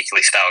weren't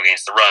particularly stout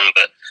against the run.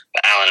 But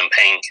Allen and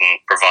Payne can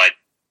provide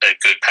a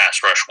good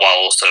pass rush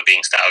while also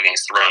being stout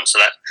against the run. So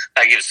that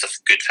gives us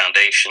a good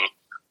foundation.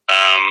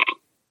 And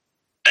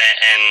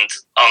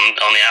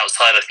on the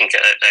outside, I think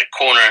at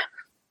corner,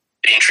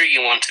 the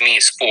intriguing one to me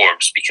is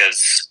Forbes,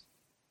 because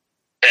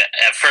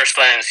at first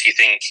glance you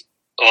think,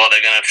 well,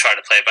 they're going to try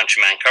to play a bunch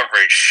of man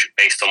coverage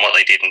based on what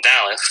they did in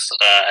Dallas,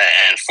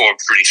 and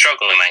Forbes really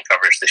struggled in man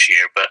coverage this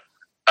year. But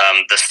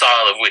the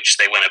style of which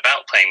they went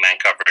about playing man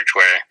coverage,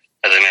 where,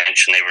 as I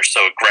mentioned, they were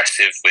so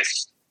aggressive with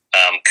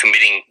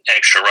committing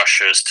extra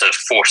rushers to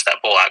force that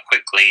ball out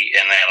quickly,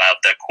 and they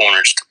allowed their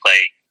corners to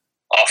play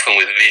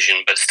often with vision,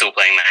 but still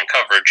playing man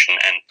coverage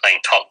and playing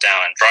top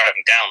down and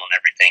driving down on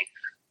everything.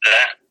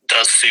 That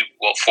does suit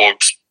what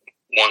Forbes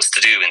wants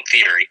to do in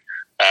theory.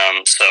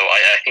 So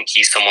I think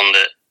he's someone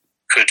that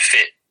could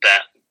fit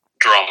that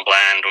Deron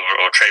Bland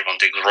or Trayvon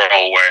Diggs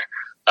role, where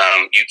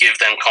you give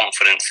them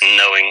confidence in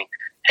knowing,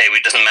 hey,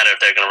 it doesn't matter if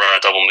they're going to run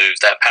a double move,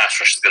 that pass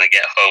rush is going to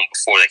get home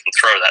before they can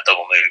throw that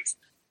double move.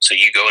 So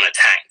you go and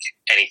attack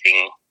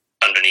anything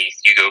underneath.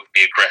 You go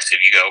be aggressive.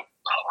 You go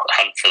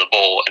hunt for the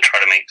ball and try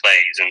to make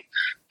plays. And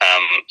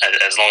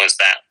as long as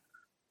that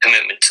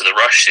commitment to the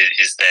rush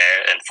is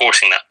there and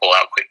forcing that ball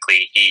out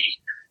quickly, he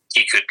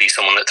could be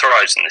someone that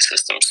thrives in this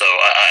system. So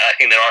I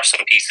think there are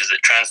some pieces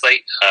that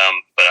translate,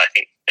 but I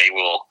think they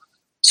will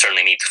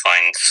certainly need to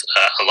find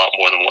a lot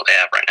more than what they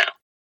have right now.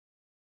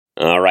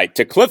 All right,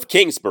 to Cliff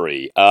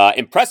Kingsbury,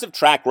 impressive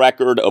track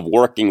record of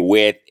working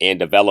with and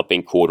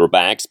developing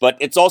quarterbacks, but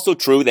it's also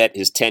true that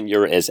his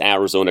tenure as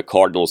Arizona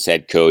Cardinals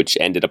head coach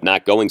ended up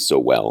not going so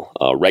well.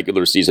 A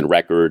regular season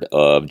record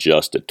of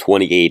just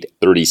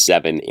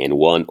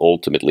 28-37-1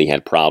 ultimately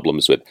had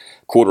problems with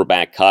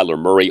quarterback Kyler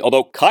Murray,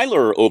 although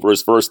Kyler, over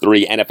his first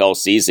 3 NFL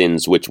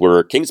seasons, which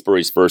were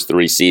Kingsbury's first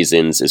 3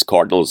 seasons as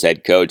Cardinals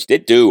head coach,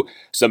 did do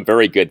some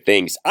very good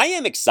things. I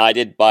am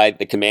excited by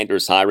the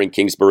Commanders hiring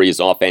Kingsbury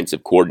as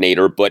offensive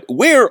coordinator, but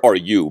where are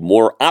you,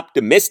 more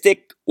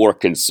optimistic or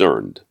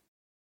concerned?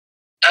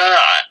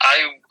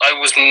 I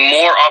was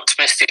more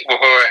optimistic when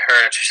I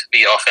heard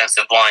the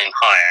offensive line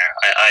hire.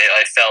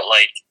 I felt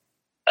like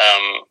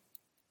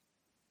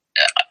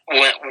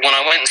when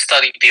I went and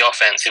studied the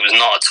offense, it was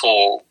not at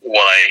all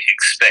what I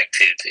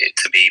expected it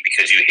to be,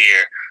 because you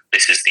hear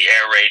this is the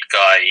air raid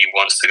guy. He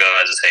wants to go,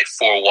 as I say,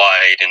 4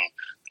 wide and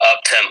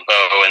up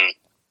tempo and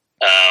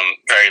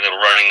very little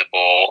running the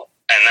ball,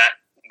 and that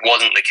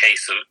wasn't the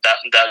case. Of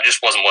that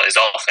just wasn't what his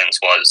offense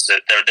was.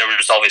 There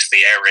was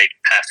obviously air raid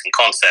passing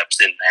concepts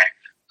in there,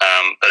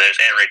 but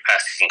there's air raid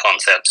passing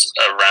concepts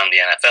around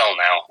the NFL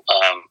now.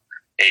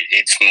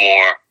 It's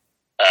more.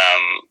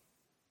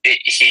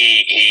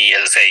 He,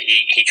 as I say,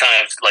 he kind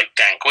of, like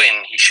Dan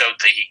Quinn, he showed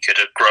that he could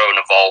grow and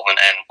evolve and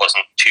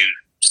wasn't too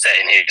set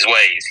in his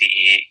ways.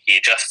 He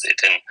adjusted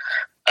and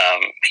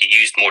he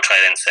used more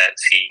tight end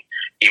sets. He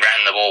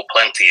ran the ball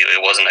plenty.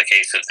 It wasn't a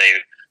case of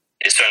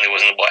it certainly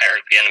wasn't what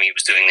Eric Bieniemy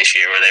was doing this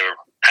year, where they were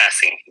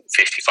passing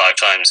 55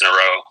 times in a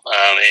row.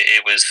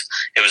 It was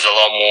a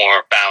lot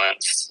more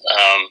balanced.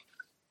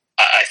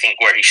 I think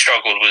where he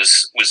struggled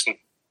was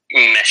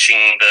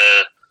meshing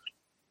the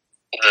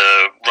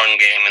run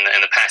game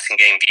and the passing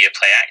game via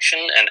play action,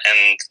 and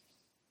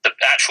the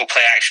actual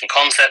play action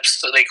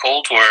concepts that they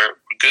called were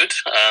good.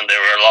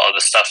 There were a lot of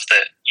the stuff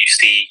that you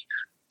see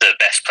the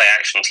best play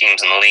action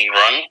teams in the league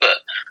run,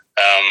 but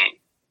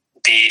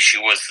the issue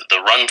was that the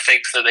run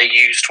fakes that they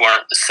used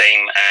weren't the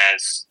same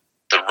as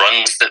the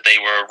runs that they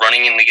were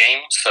running in the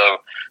game. So,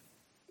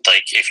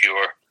 like, if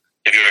you're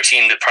a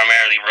team that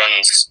primarily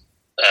runs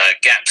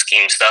gap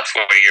scheme stuff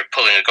where you're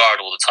pulling a guard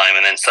all the time,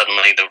 and then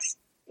suddenly the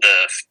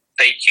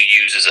fake you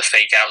use is a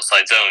fake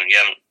outside zone, you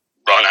haven't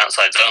run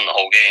outside zone the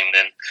whole game,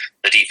 then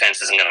the defense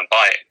isn't going to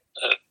buy it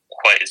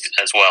quite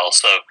as well.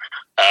 So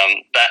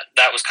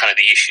that was kind of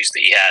the issues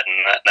that he had,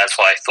 and that's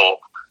why I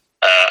thought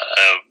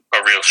a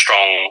real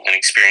strong and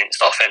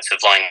experienced offensive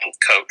line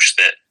coach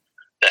that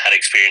had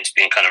experience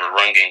being kind of a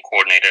run game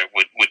coordinator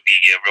would be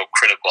a real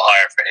critical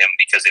hire for him,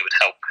 because it would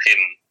help him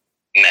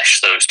mesh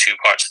those two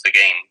parts of the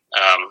game.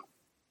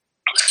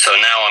 So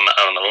now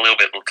I'm a little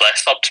bit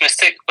less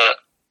optimistic,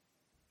 but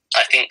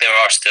I think there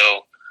are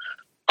still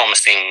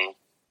promising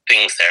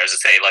things there. As I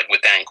say, like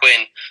with Dan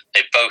Quinn,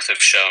 they both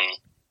have shown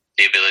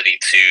the ability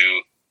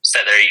to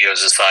set their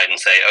egos aside and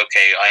say,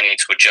 okay, I need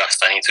to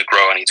adjust, I need to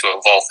grow, I need to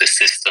evolve this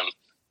system.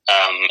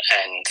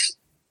 And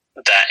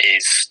that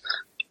is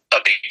a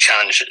big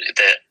challenge.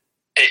 That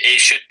it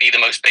should be the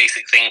most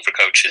basic thing for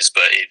coaches,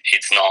 but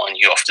it's not, and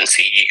you often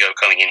see ego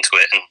coming into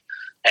it, and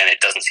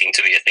it doesn't seem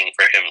to be a thing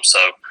for him. So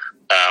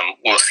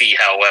we'll see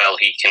how well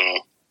he can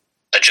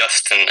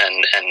adjust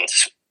and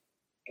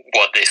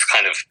what this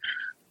kind of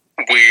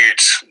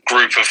weird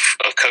group of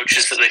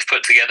coaches that they've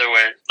put together,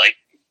 where, like,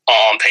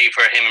 on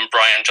paper, him and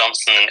Brian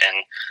Johnson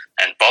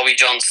and Bobby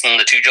Johnson,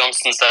 the two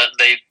Johnsons, that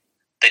they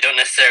don't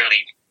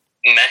necessarily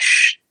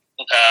mesh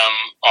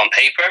on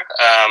paper.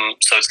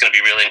 So it's going to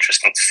be really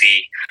interesting to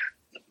see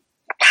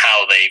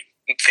how they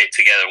fit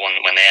together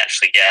when they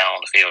actually get out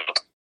on the field.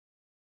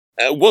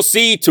 We'll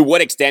see to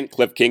what extent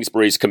Cliff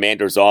Kingsbury's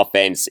Commanders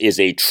offense is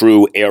a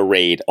true air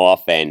raid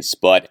offense,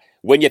 but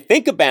when you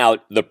think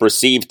about the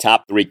perceived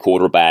top 3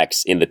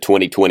 quarterbacks in the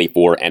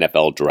 2024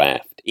 NFL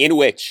Draft, in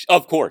which,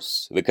 of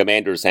course, the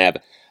Commanders have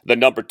the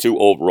number 2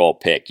 overall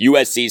pick,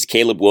 USC's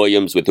Caleb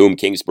Williams, with whom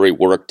Kingsbury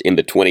worked in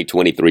the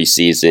 2023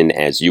 season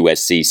as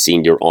USC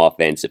senior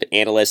offensive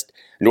analyst,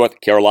 North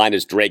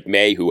Carolina's Drake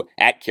Maye, who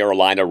at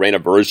Carolina ran a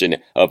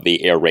version of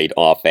the air raid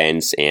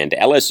offense, and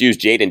LSU's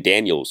Jayden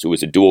Daniels, who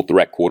is a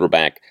dual-threat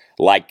quarterback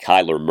like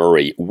Kyler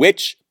Murray.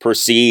 Which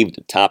perceived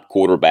top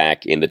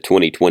quarterback in the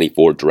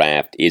 2024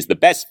 draft is the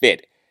best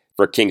fit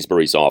for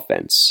Kingsbury's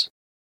offense?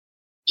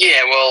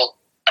 Yeah, well,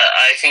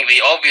 I think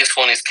the obvious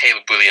one is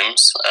Caleb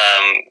Williams,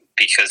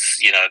 because,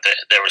 you know,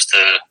 there was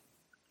the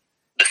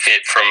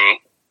fit from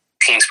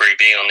Kingsbury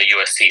being on the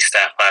USC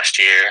staff last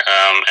year,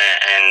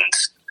 and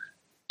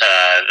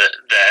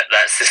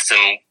that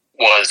system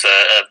was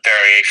a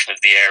variation of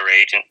the air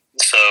raid, and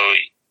so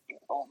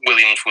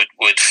Williams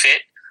would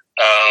fit.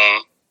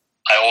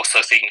 I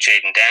also think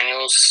Jayden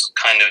Daniels,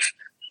 kind of,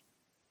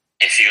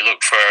 if you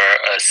look for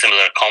a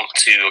similar comp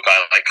to a guy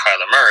like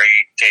Kyler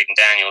Murray, Jayden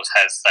Daniels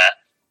has that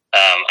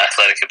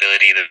athletic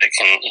ability that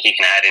he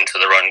can add into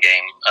the run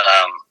game.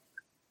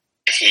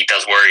 He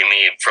does worry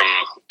me from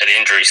an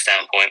injury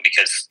standpoint,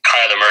 because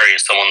Kyler Murray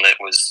is someone that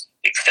was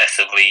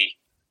excessively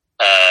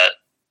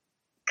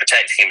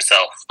protecting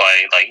himself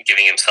by, like,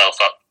 giving himself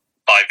up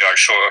 5 yards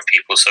short of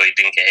people, so he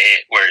didn't get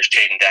hit. Whereas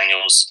Jayden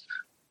Daniels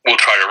will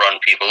try to run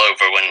people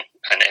over and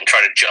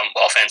try to jump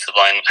offensive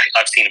line.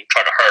 I've seen him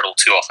try to hurdle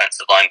 2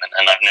 offensive linemen,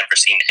 and I've never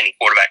seen any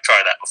quarterback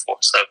try that before.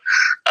 So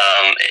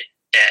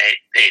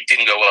it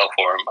didn't go well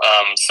for him.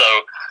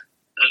 So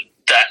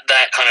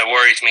that kind of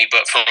worries me.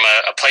 But from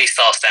a play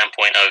style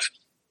standpoint of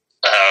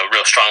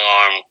real strong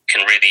arm,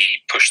 can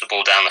really push the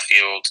ball down the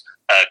field,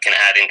 can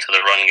add into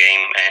the run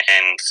game,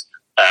 and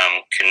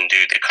can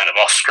do the kind of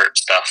off-script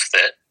stuff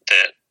that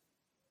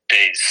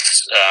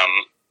is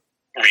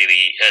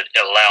really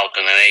allowed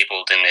and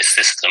enabled in this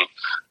system.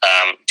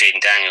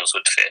 Jayden Daniels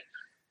would fit.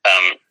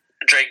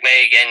 Drake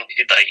Maye, again,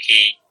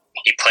 he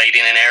played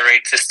in an air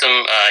raid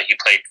system. He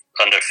played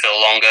under Phil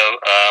Longo,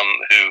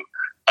 who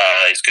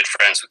is good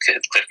friends with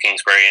Cliff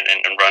Kingsbury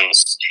and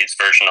runs his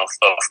version of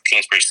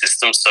Kingsbury's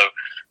system. So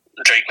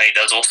Drake Maye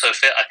does also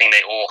fit. I think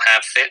they all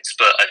have fits,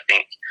 but I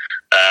think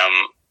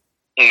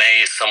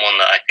Maye is someone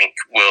that I think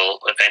will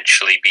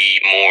eventually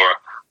be more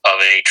of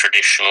a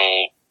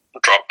traditional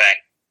drop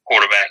back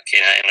quarterback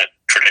in a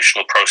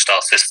traditional pro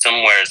style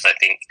system, whereas I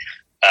think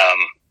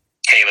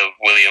Caleb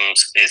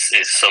Williams is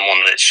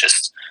someone that's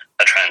just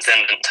a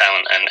transcendent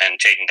talent, and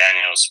Jayden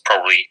Daniels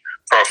probably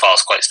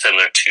profiles quite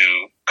similar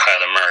to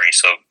Kyler Murray,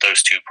 so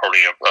those two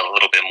probably are a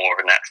little bit more of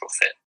a natural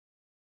fit.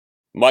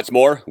 Much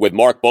more with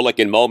Mark Bullock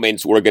in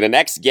moments. We're going to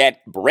next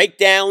get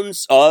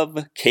breakdowns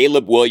of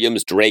Caleb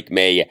Williams, Drake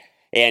Maye,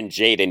 and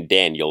Jayden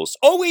Daniels.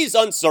 Always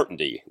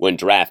uncertainty when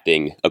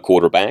drafting a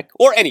quarterback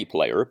or any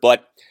player,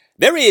 but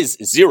there is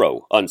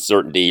zero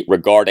uncertainty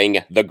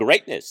regarding the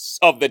greatness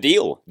of the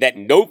deal that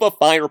Nova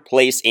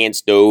Fireplace and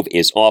Stove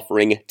is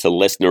offering to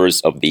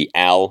listeners of the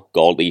Al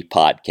Galdi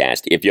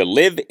podcast. If you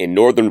live in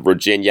Northern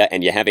Virginia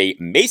and you have a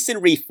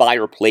masonry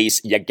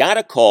fireplace, you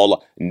gotta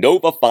call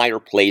Nova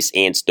Fireplace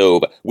and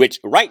Stove,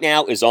 which right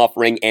now is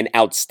offering an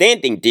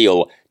outstanding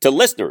deal to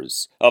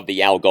listeners of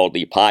the Al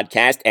Galdi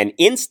podcast, an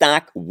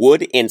in-stock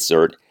wood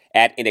insert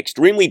at an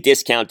extremely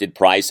discounted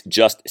price,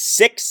 just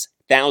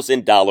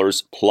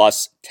 $6,000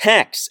 plus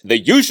tax. The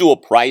usual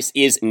price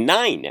is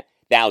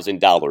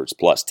 $9,000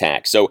 plus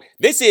tax. So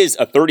this is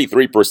a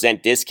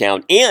 33%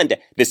 discount, and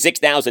the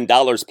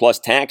 $6,000 plus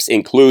tax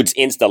includes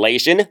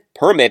installation,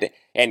 permit,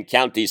 and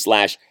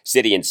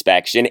county/city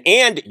inspection,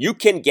 and you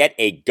can get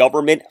a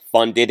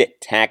government-funded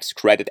tax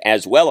credit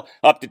as well,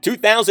 up to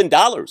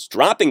 $2,000,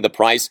 dropping the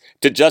price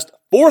to just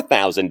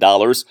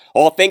 $4,000,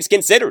 all things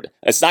considered.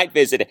 A site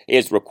visit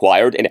is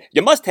required, and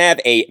you must have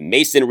a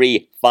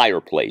masonry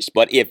fireplace.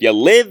 But if you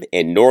live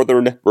in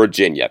Northern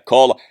Virginia,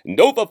 call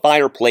Nova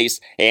Fireplace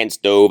and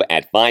Stove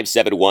at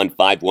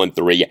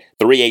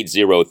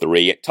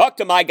 571-513-3803. Talk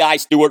to my guy,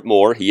 Stuart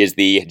Moore. He is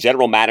the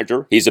general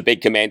manager. He's a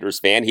big Commanders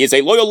fan. He is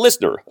a loyal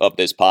listener of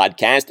this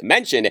podcast.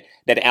 Mention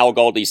that Al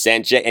Galdi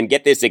sent you and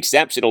get this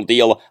exceptional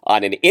deal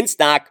on an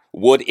in-stock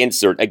wood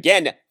insert.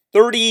 Again,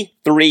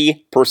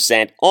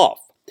 33% off.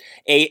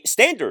 A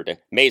standard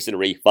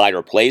masonry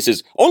fireplace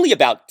is only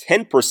about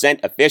 10%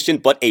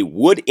 efficient, but a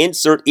wood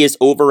insert is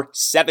over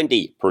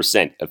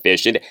 70%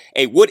 efficient.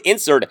 A wood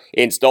insert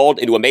installed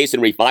into a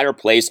masonry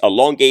fireplace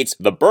elongates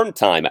the burn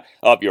time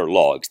of your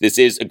logs. This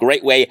is a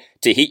great way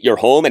to heat your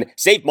home and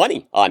save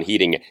money on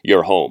heating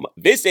your home.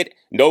 Visit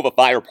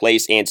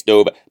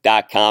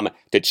NovaFireplaceandStove.com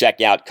to check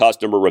out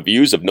customer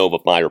reviews of Nova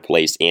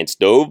Fireplace and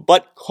Stove,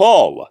 but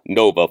call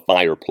Nova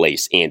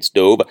Fireplace and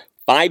Stove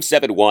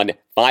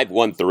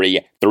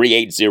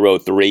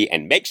 571-513-3803,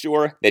 and make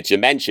sure that you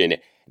mention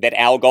that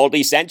Al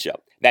Galdi sent you.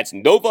 That's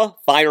Nova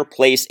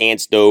Fireplace and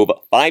Stove,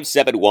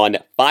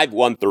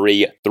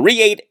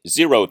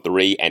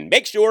 571-513-3803, and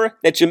make sure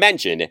that you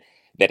mention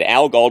that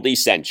Al Galdi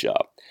sent you.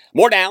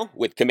 More now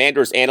with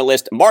Commanders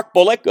analyst Mark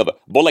Bullock of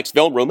Bullock's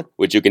Film Room,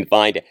 which you can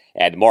find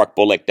at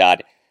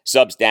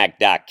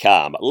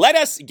markbullock.substack.com. Let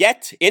us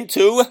get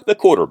into the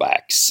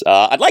quarterbacks.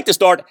 I'd like to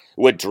start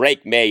with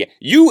Drake Maye.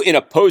 You, in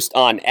a post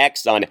on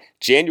X on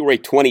January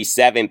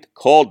 27th,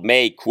 called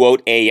Maye,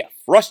 quote, a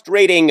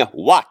frustrating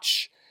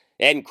watch,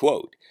 end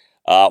quote.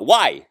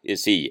 Why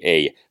is he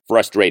a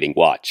frustrating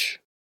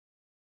watch?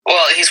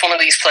 Well, he's one of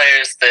these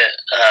players that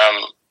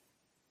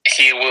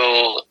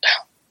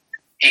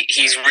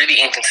he's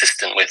really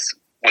inconsistent with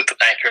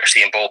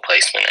accuracy and ball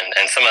placement,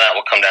 and some of that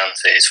will come down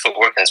to his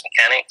footwork and his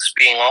mechanics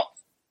being off.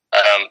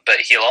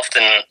 But you'll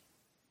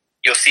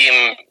see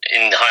him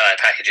in the highlight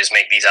packages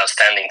make these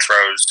outstanding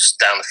throws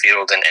down the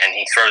field, and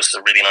he throws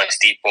a really nice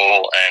deep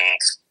ball, and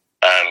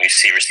you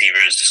see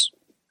receivers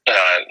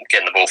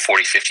getting the ball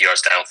 40, 50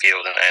 yards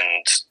downfield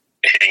and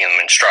hitting them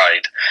in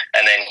stride.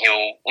 And then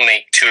he'll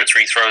make 2 or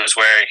 3 throws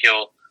where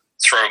he'll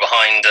throw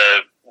behind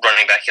the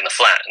running back in the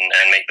flat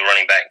and make the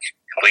running back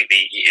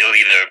he'll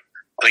either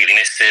completely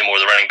miss him, or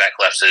the running back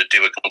will have to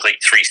do a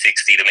complete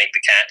 360 to make the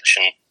catch,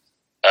 and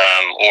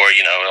or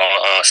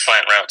on a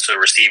slant route to a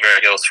receiver,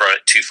 he'll throw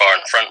it too far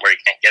in front where he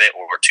can't get it,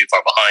 or too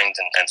far behind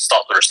and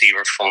stop the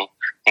receiver from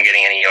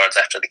getting any yards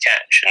after the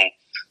catch. And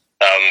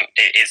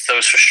it's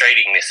those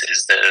frustrating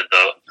misses that are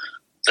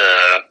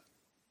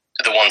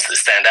the ones that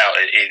stand out.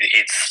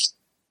 It's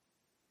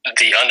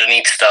the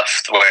underneath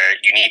stuff where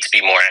you need to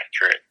be more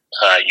accurate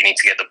You need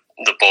to get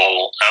the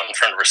ball out in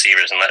front of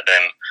receivers and let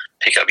them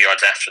pick up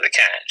yards after the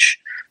catch.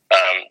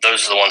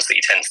 Those are the ones that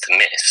he tends to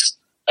miss.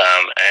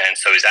 And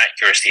so his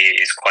accuracy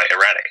is quite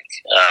erratic.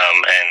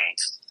 And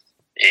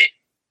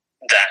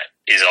that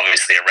is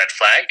obviously a red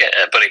flag,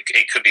 but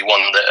it could be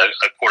one that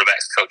a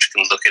quarterback's coach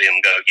can look at him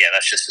and go, yeah,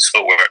 that's just his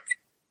footwork.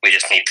 We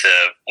just need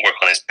to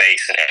work on his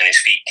base, and his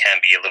feet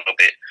can be a little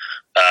bit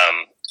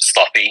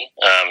sloppy.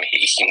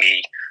 He can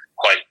be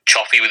quite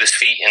choppy with his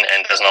feet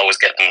and doesn't always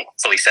get them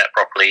fully set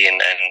properly, and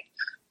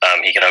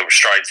he can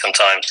overstride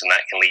sometimes, and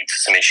that can lead to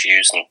some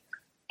issues.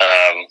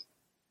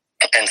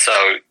 And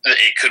so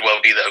it could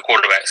well be that a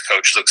quarterback's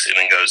coach looks at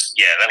him and goes,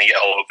 yeah, let me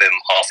get hold of him,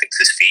 I'll fix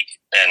his feet,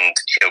 and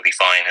he'll be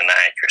fine, and the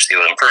accuracy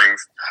will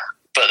improve.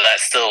 But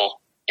that's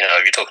still,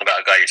 if you're talking about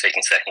a guy you're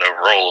taking second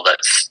overall,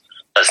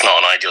 that's not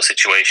an ideal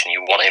situation.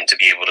 You want him to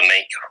be able to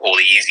make all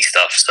the easy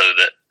stuff so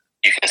that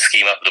you can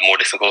scheme up the more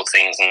difficult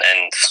things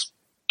and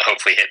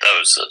hopefully hit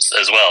those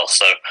as well.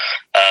 So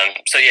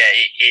yeah,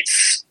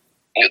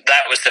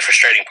 that was the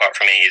frustrating part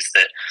for me, is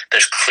that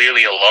there's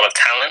clearly a lot of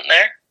talent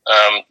there.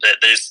 That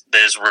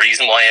there's a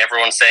reason why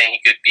everyone's saying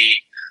he could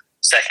be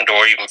second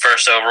or even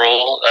first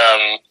overall.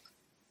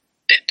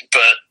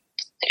 But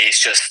it's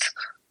just,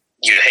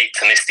 you hate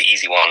to miss the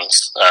easy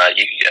ones.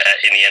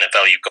 In the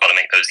NFL, you've got to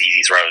make those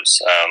easy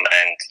throws,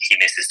 and he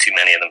misses too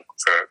many of them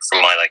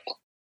for my liking.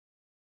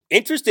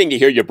 Interesting to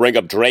hear you bring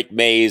up Drake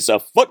Maye's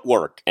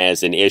footwork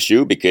as an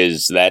issue,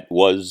 because that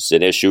was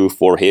an issue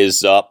for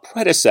his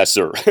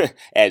predecessor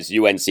as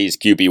UNC's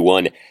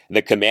QB1,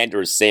 the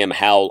Commanders' Sam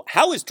Howell.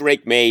 How is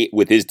Drake Maye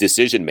with his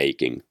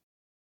decision-making?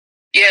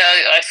 Yeah,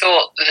 I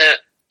thought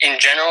that in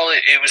general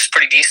it was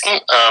pretty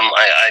decent.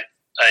 I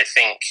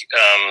think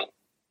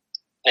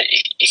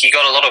he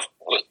got a lot of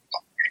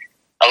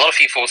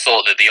people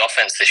thought that the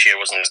offense this year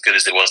wasn't as good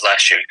as it was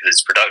last year because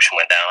his production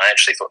went down. I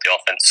actually thought the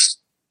offense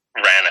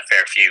ran a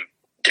fair few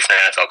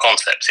different NFL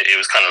concepts. It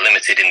was kind of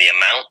limited in the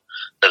amount,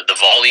 the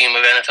volume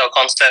of NFL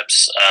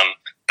concepts,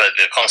 but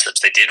the concepts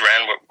they did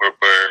run were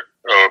good,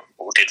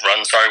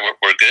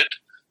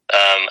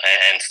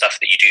 and stuff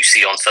that you do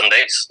see on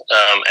Sundays.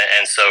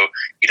 And so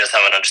he does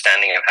have an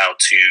understanding of how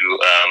to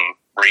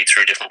read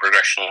through different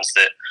progressions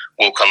that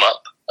will come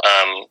up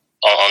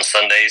on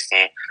Sundays,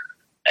 and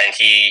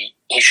he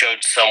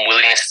showed some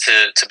willingness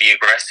to be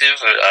aggressive.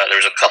 There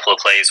was a couple of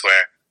plays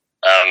where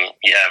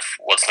you have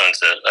what's known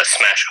as a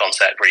smash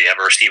concept, where you have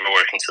a receiver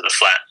working to the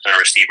flat and a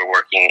receiver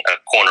working a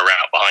corner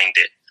route behind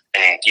it.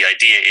 And the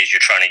idea is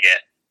you're trying to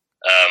get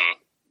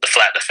the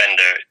flat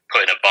defender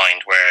put in a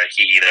bind where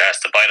he either has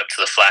to bite up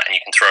to the flat and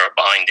you can throw it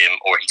behind him,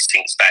 or he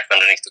sinks back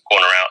underneath the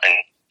corner route and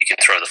you can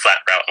throw the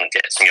flat route and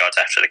get some yards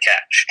after the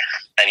catch.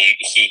 And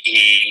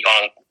he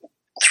on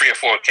 3 or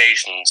 4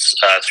 occasions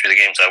through the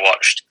games I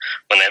watched,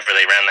 whenever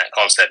they ran that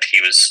concept,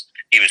 he was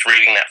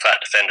reading that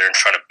flat defender and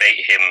trying to bait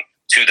him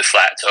to the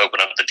flat to open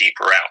up the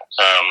deeper route,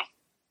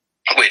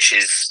 which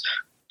is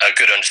a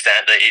good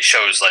understand. It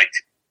shows like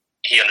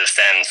he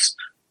understands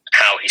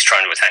how he's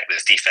trying to attack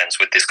this defense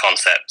with this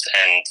concept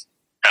and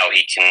how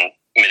he can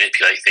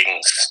manipulate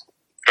things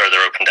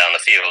further open down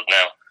the field.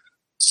 Now,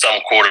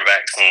 some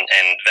quarterbacks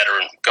and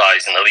veteran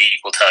guys in the league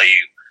will tell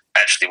you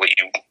actually what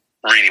you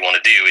really want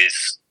to do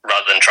is,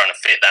 rather than trying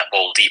to fit that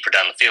ball deeper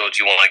down the field,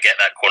 you want to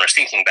get that corner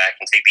sinking back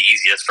and take the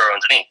easier throw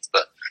underneath.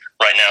 But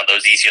right now,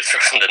 those easier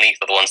throws underneath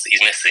are the ones that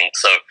he's missing.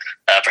 So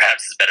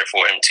perhaps it's better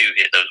for him to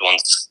hit those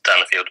ones down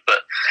the field.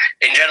 But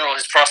in general,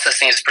 his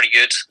processing is pretty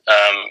good.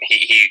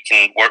 He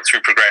can work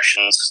through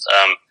progressions.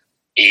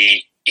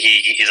 He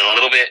is a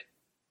little bit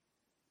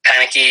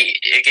panicky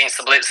against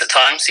the blitz at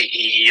times.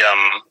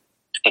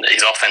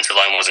 His offensive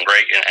line wasn't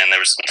great, and there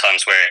was some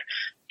times where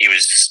he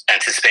was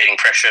anticipating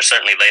pressure,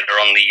 certainly later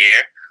on in the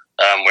year,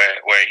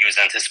 where he was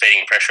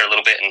anticipating pressure a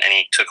little bit, and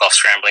he took off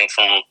scrambling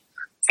from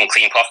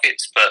clean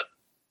pockets. But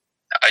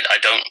I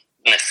don't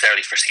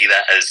necessarily foresee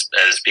that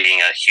as being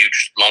a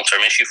huge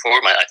long-term issue for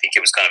him. I think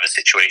it was kind of a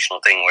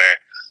situational thing where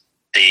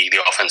the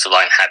offensive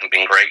line hadn't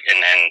been great,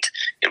 and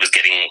it was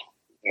getting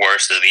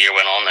worse as the year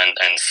went on,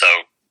 and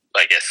so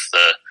I guess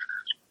the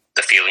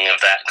feeling of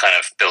that kind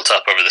of built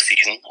up over the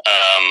season.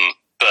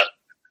 But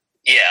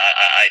yeah,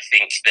 I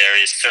think there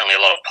is certainly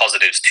a lot of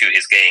positives to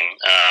his game,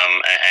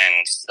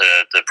 and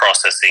the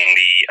processing,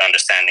 the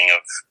understanding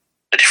of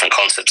the different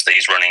concepts that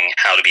he's running,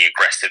 how to be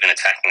aggressive in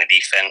attacking the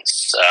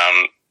defense,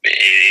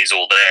 is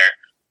all there.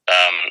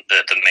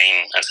 The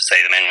main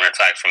red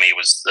flag for me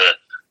was the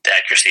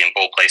accuracy and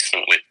ball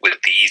placement with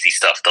the easy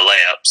stuff, the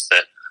layups,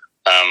 that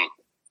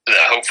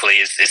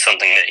hopefully is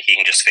something that he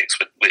can just fix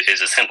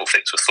is a simple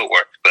fix with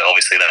footwork. But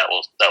obviously that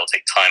will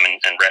take time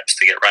and reps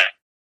to get right.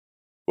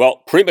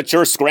 Well,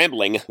 premature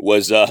scrambling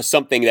was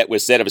something that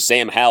was said of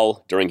Sam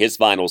Howell during his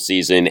final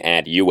season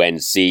at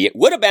UNC.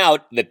 What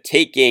about the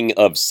taking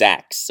of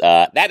sacks?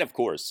 That, of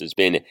course, has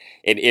been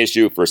an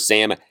issue for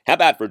Sam. How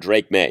about for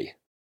Drake Maye?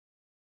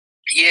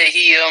 Yeah,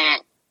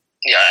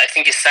 I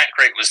think his sack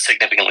rate was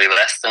significantly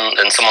less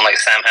than someone like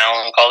Sam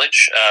Howell in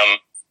college.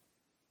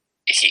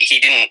 He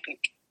didn't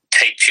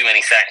take too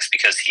many sacks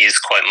because he is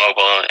quite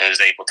mobile and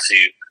is able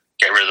to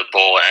get rid of the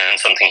ball, and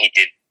something he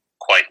did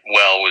quite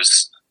well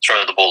was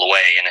throw the ball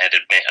away and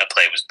admit a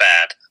play was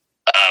bad.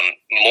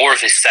 More of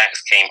his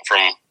sacks came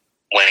from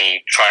when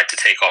he tried to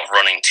take off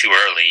running too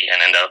early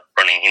and end up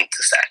running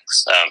into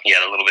sacks. He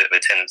had a little bit of a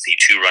tendency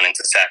to run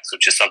into sacks,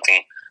 which is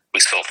something we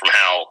saw from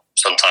Howell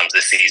sometimes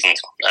this season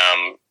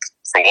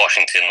for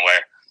Washington,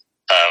 where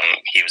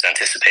he was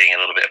anticipating a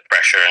little bit of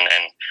pressure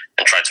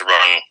and tried to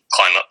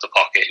climb up the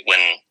pocket when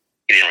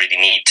he didn't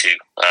really need to,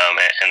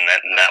 and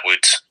that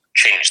would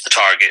change the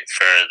target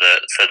for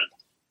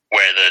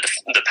where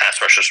the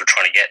pass rushers were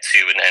trying to get to,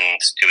 and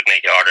it would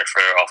make it harder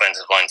for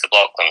offensive line to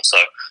block them. So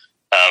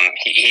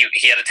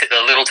he had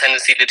a little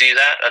tendency to do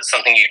that. That's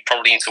something you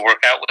probably need to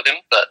work out with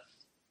him. But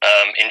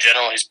in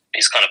general,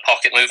 his kind of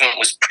pocket movement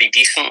was pretty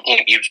decent.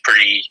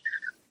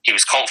 He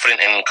was confident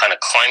in kind of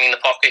climbing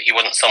the pocket. He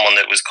wasn't someone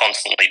that was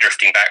constantly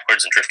drifting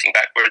backwards and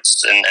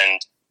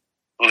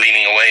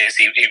leaning away as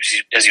he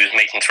was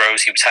making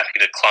throws. He was happy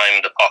to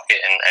climb the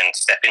pocket and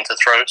step into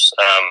throws.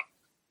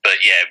 But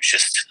yeah, it was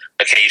just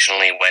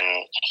occasionally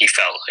when he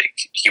felt like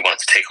he wanted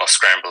to take off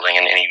scrambling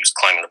and he was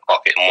climbing the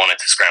pocket and wanted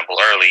to scramble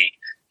early,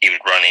 he would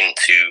run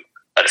into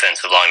a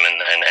defensive lineman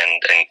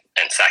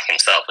and sack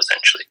himself,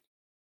 essentially.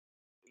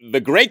 The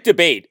great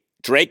debate,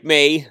 Drake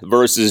Maye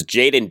versus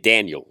Jayden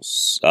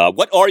Daniels.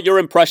 What are your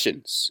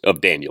impressions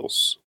of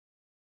Daniels?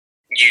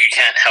 You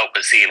can't help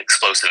but see an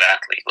explosive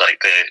athlete.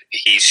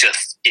 He's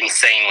just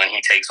insane when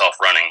he takes off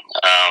running.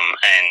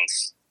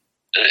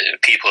 And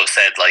people have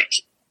said,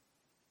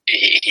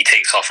 he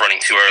takes off running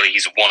too early.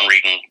 He's a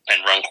one-read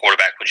and run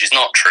quarterback, which is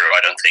not true,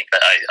 I don't think.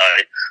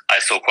 I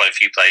saw quite a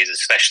few plays,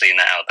 especially in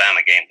that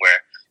Alabama game,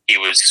 where he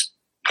was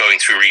going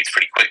through reads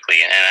pretty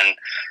quickly. And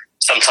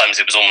sometimes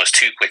it was almost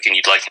too quick, and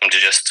you'd like him to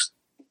just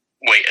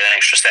wait an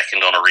extra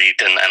second on a read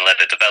and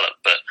let it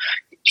develop. But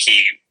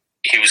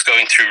he was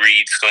going through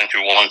reads, going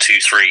through 1, 2,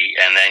 3,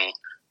 and then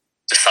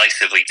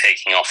decisively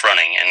taking off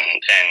running.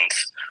 And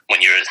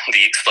when you're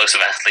the explosive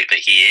athlete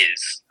that he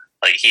is,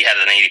 he had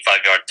an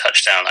 85-yard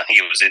touchdown. I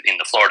think it was in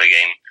the Florida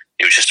game.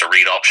 It was just a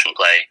read option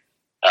play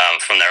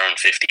from their own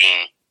 15.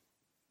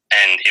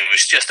 And it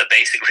was just a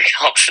basic read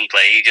option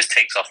play. He just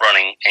takes off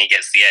running and he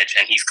gets the edge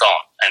and he's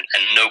gone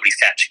and nobody's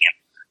catching him.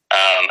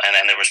 And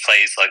then there was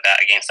plays like that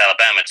against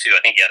Alabama too.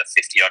 I think he had a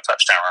 50-yard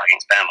touchdown run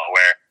against Bama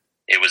where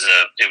it was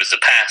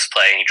a pass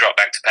play and he dropped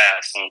back to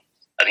pass, and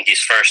I think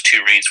his first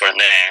 2 reads weren't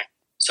there.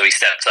 So he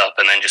stepped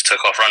up and then just took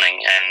off running,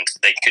 and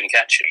they couldn't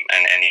catch him,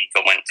 and he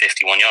went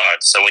 51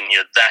 yards. So when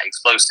you're that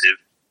explosive,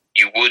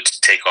 you would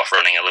take off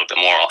running a little bit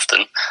more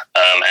often.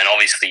 And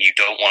obviously you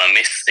don't want to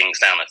miss things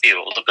down the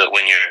field, but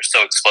when you're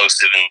so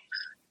explosive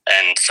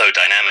and so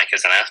dynamic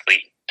as an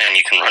athlete, and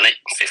you can run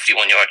it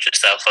 51 yards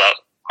yourself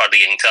without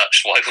hardly getting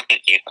touched, why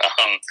wouldn't you?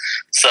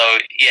 So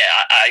yeah,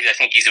 I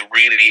think he's a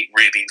really,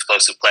 really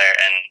explosive player,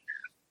 and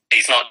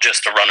he's not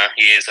just a runner.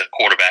 He is a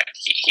quarterback.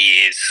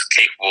 He is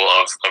capable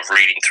of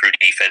reading through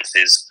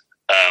defenses.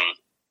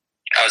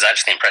 I was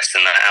actually impressed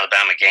in that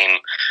Alabama game.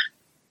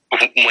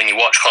 When you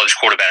watch college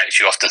quarterbacks,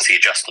 you often see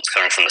adjustments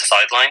coming from the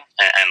sideline.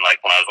 And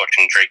like when I was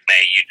watching Drake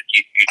Maye,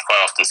 you'd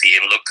quite often see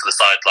him look to the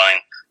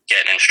sideline,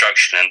 get an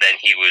instruction, and then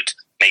he would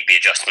make the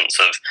adjustments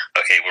of,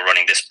 okay, we're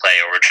running this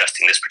play or we're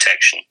adjusting this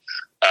protection.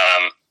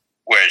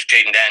 Whereas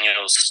Jayden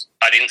Daniels,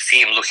 I didn't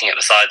see him looking at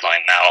the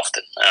sideline that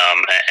often.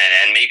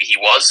 And maybe he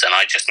was, and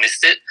I just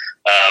missed it.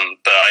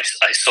 But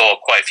I saw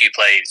quite a few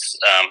plays,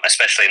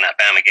 especially in that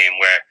Bama game,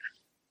 where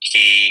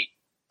he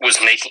was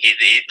making,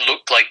 it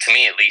looked like, to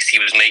me at least, he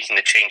was making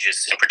the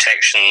changes in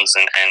protections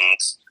and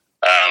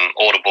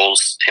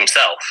audibles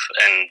himself.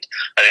 And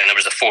I think there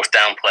was a 4th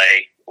down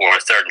play or a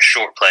 3rd and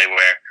short play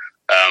where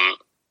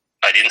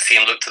I didn't see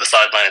him look to the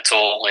sideline at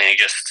all, and he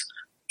just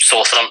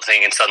saw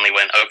something and suddenly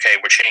went, okay,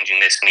 we're changing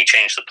this, and he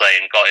changed the play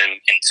and got him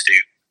into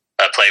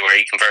a play where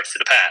he converted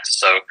the pass.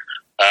 So,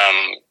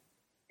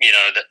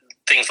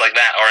 things like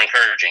that are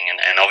encouraging,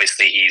 and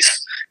obviously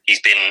he's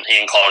been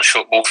in college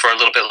football for a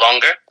little bit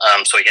longer,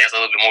 so he has a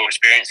little bit more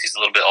experience. He's a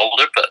little bit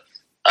older, but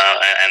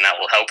and that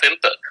will help him.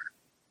 But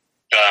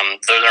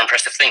those are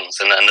impressive things,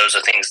 and those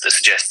are things that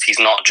suggest he's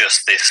not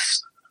just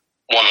this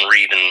one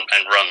read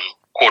and run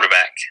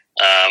quarterback.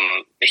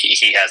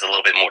 He has a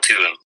little bit more to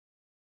him.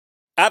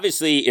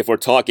 Obviously, if we're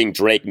talking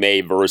Drake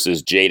Maye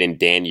versus Jayden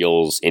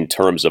Daniels in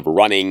terms of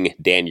running,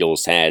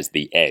 Daniels has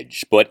the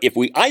edge. But if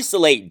we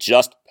isolate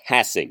just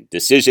passing,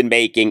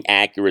 decision-making,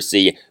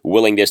 accuracy,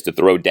 willingness to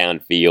throw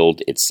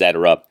downfield,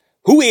 etc.,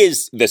 who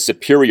is the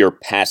superior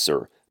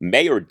passer,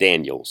 Maye or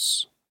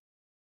Daniels?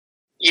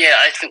 Yeah,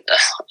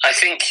 I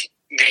think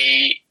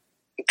the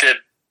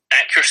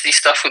accuracy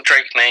stuff with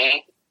Drake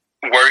Maye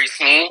worries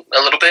me a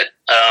little bit,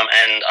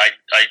 and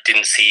I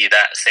didn't see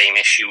that same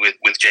issue with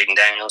Jayden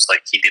Daniels.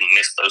 Like, he didn't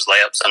miss those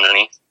layups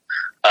underneath.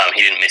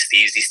 He didn't miss the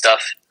easy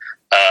stuff.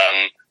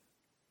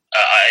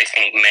 I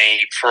think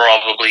Maye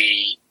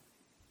probably.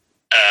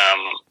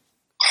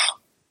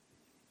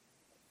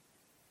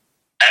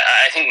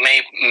 I think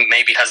Maye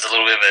maybe has a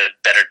little bit of a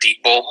better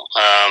deep ball.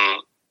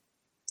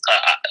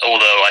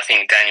 Although I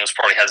think Daniels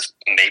probably has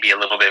maybe a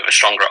little bit of a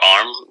stronger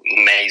arm.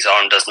 Maye's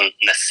arm doesn't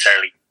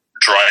necessarily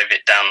drive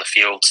it down the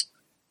field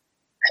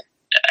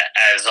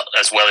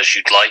as well as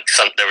you'd like.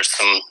 There was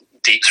some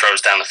deep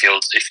throws down the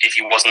field. If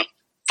he wasn't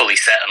fully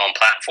set and on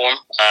platform,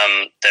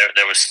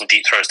 there was some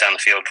deep throws down the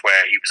field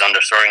where he was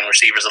underthrowing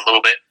receivers a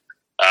little bit.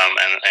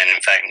 And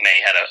in fact,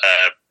 Maye had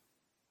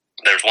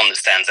there's one that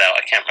stands out.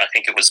 I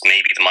think it was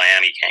maybe the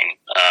Miami game,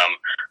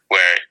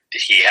 where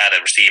he had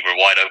a receiver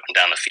wide open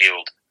down the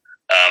field,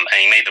 and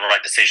he made the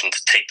right decision to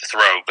take the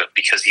throw, but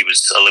because he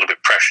was a little bit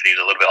pressured, he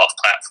was a little bit off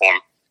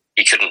platform,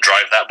 he couldn't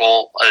drive that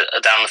ball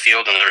down the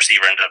field, and the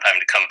receiver ended up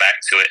having to come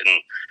back to it and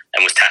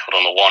was tackled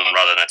on the one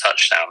rather than a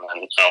touchdown.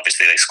 And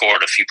obviously they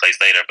scored a few plays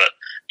later, but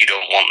you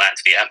don't want that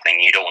to be happening.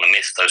 You don't want to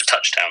miss those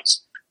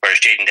touchdowns. Whereas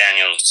Jayden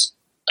Daniels,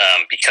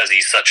 because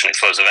he's such an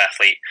explosive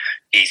athlete,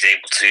 he's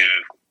able to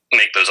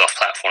make those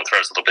off-platform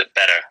throws a little bit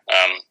better.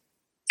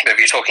 But if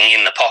you're talking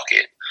in the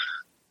pocket,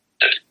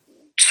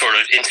 sort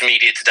of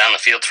intermediate to down the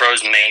field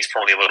throws, Maye's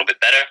probably a little bit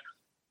better.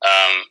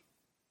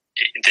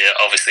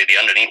 Obviously the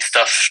underneath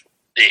stuff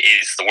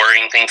is the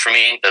worrying thing for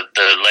me. The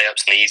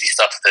layups and the easy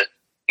stuff that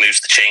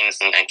moves the chains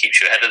and keeps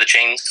you ahead of the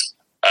chains.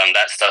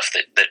 That stuff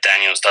that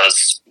Daniels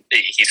does,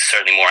 he's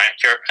certainly more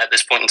accurate at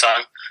this point in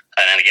time.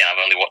 And again, I've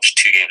only watched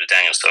 2 games of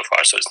Daniels so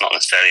far, so it's not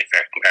necessarily a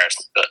fair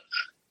comparison. But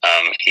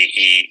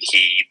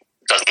he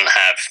doesn't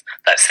have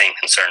that same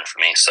concern for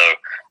me. So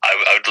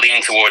I would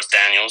lean towards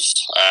Daniels,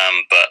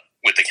 but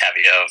with the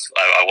caveat of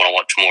I want to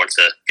watch more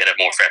to get a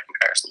more fair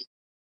comparison.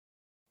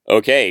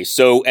 Okay,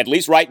 so at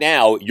least right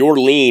now, your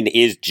lean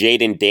is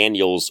Jayden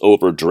Daniels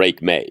over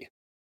Drake Maye.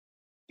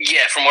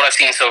 Yeah, from what I've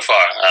seen so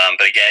far.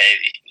 But again,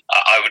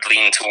 I would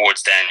lean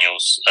towards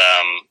Daniels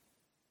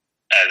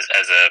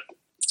as a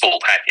full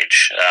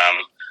package,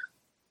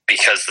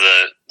 because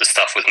the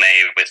stuff with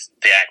Maye, with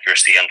the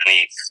accuracy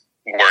underneath,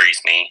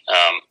 worries me.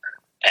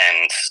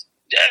 And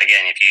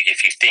again,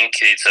 if you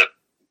think it's a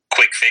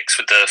quick fix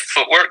with the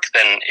footwork,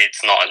 then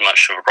it's not as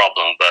much of a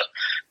problem. But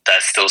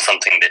that's still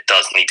something that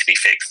does need to be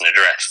fixed and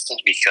addressed,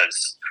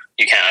 because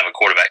you can't have a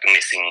quarterback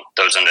missing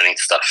those underneath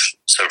stuff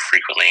so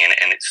frequently.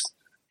 And it's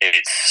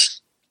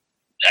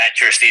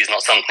accuracy is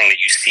not something that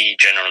you see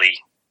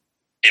generally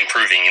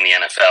improving in the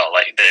NFL.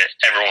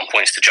 Everyone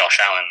points to Josh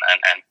Allen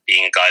and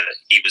being a guy that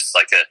he was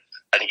I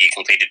think he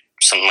completed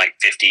something like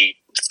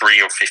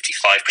 53 or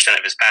 55%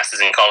 of his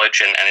passes in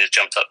college and has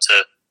jumped up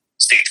to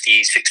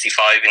 60,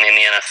 65 in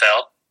the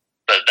NFL.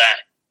 But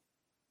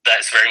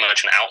that's very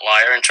much an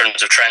outlier in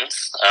terms of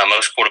trends.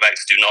 Most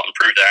quarterbacks do not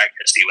improve their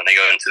accuracy when they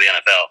go into the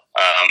NFL.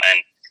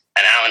 And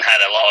Allen had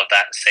a lot of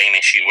that same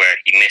issue where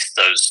he missed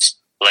those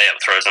layup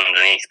throws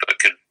underneath, but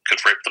could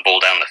rip the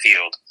ball down the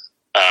field.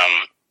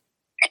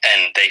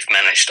 And they've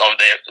managed,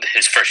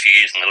 his first few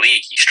years in the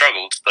league, he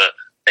struggled, but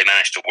they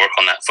managed to work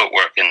on that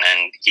footwork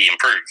and he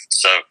improved.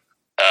 So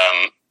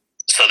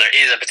there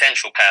is a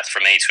potential path for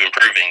Maye to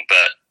improving,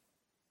 but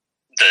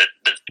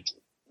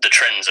the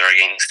trends are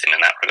against him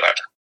in that regard.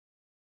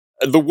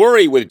 The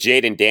worry with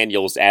Jayden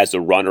Daniels as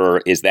a runner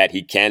is that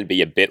he can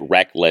be a bit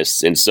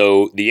reckless, and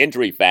so the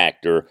injury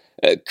factor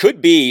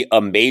could be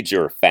a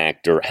major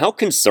factor. How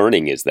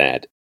concerning is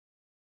that?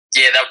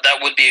 Yeah,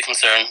 that would be a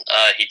concern.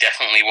 He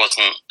definitely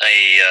wasn't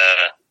a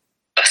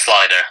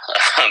slider.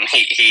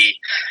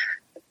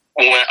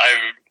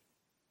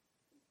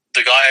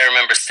 The guy I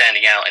remember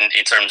standing out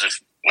in terms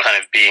of kind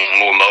of being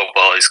more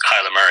mobile is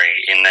Kyler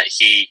Murray, in that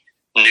he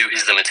knew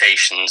his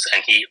limitations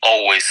and he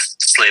always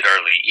slid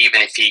early.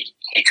 Even if he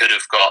could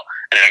have got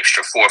an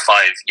extra 4 or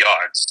 5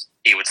 yards,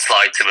 he would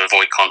slide to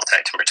avoid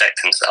contact and protect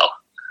himself.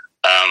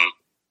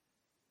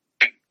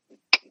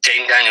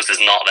 Jayden Daniels is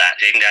not that.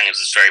 Jayden Daniels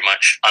is very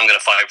much, I'm going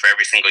to fight for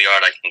every single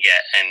yard I can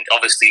get. And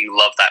obviously you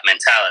love that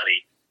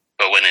mentality,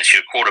 but when it's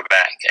your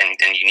quarterback and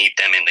you need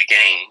them in the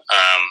game,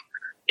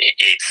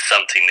 it's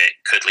something that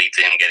could lead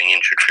to him getting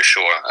injured for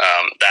sure.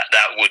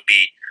 That would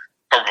be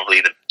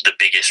probably the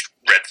biggest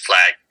red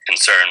flag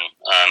concern,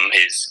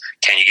 is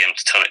can you get him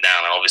to tone it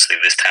down? And obviously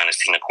this town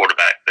has seen a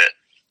quarterback that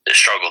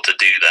struggled to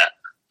do that.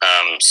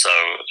 That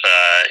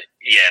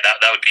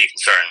would be a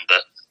concern,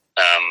 but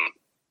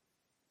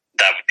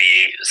that would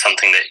be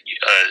something that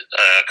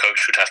a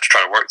coach would have to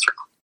try to work through.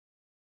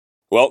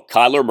 Well,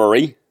 Kyler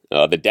Murray,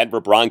 the Denver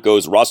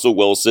Broncos' Russell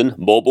Wilson,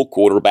 mobile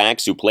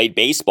quarterbacks who played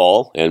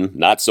baseball and,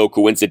 not so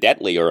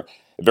coincidentally, are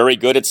very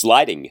good at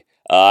sliding.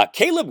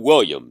 Caleb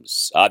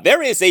Williams,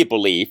 there is a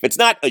belief, it's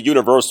not a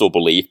universal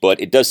belief,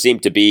 but it does seem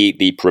to be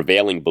the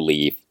prevailing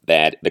belief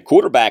that the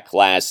quarterback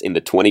class in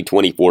the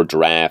 2024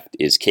 draft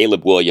is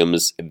Caleb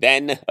Williams,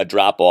 then a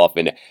drop-off,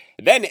 and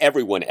then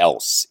everyone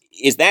else.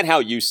 Is that how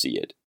you see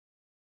it?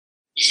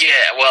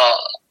 Yeah, well,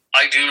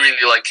 I do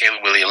really like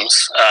Caleb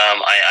Williams.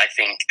 I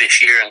think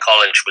this year in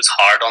college was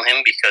hard on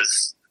him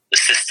because the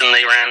system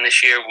they ran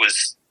this year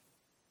was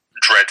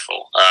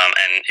dreadful.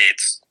 And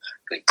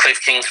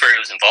Cliff Kingsbury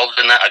was involved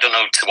in that. I don't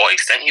know to what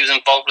extent he was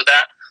involved with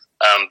that,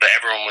 but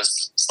everyone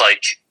was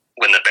like,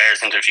 when the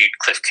Bears interviewed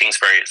Cliff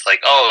Kingsbury, it's like,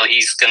 oh,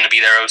 he's going to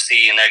be their OC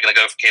and they're going to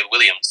go for Caleb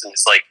Williams. And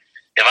it's like,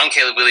 if I'm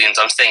Caleb Williams,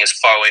 I'm staying as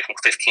far away from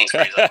Cliff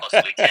Kingsbury as I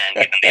possibly can,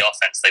 given the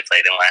offense they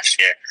played in last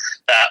year.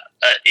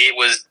 It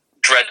was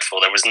dreadful.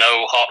 There was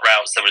no hot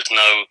routes. There was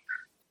no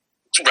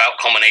route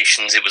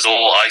combinations. It was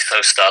all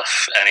ISO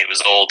stuff, and it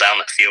was all down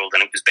the field,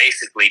 and it was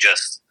basically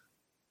just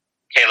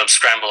Caleb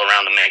scramble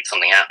around and make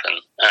something happen.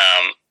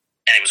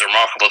 And it was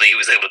remarkable that he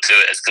was able to do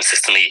it as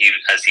consistently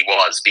as he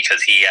was,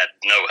 because he had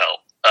no help.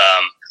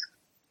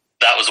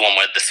 That was one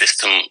where the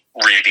system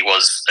really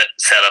was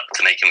set up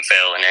to make him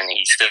fail, and then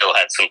he still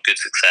had some good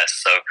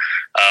success. So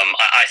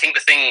I think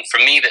the thing for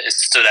me that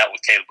has stood out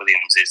with Caleb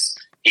Williams is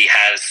he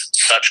has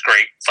such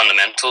great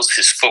fundamentals.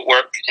 His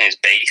footwork and his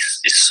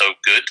base is so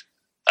good.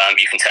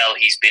 You can tell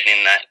he's been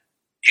in that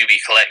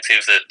QB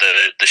collective that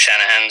the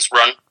Shanahan's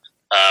run,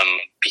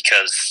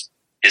 because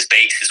his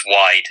base is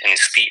wide and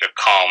his feet are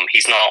calm.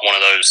 He's not one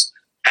of those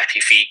happy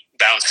feet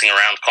bouncing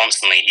around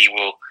constantly. He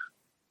will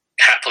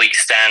happily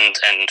stand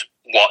and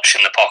watch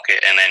in the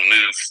pocket and then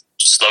move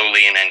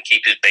slowly and then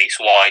keep his base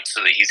wide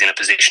so that he's in a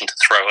position to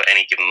throw at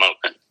any given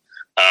moment.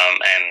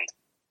 And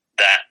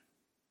that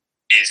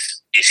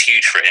is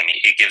huge for him.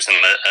 It gives him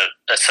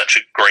such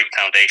a great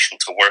foundation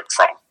to work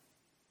from.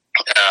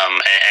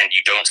 And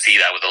you don't see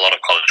that with a lot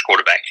of college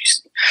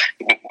quarterbacks.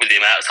 With the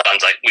amount of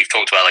times, like we've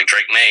talked about, like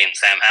Drake Maye and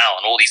Sam Howell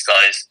and all these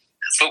guys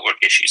have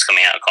footwork issues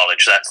coming out of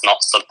college. That's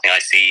not something I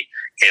see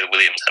Caleb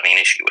Williams having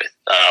an issue with.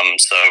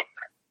 So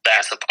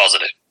that's a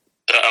positive.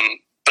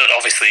 But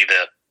obviously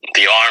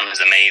the arm is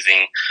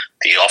amazing.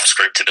 The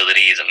off-script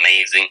ability is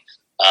amazing.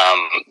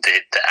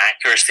 The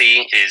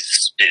accuracy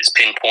is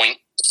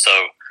pinpoint. So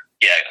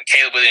yeah,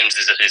 Caleb Williams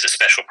is a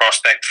special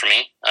prospect for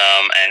me.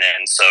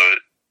 And so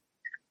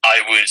I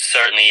would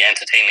certainly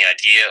entertain the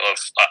idea of,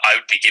 I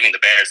would be giving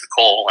the Bears a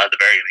call at the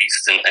very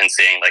least and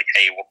saying like,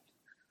 hey,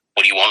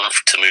 what do you want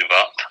to move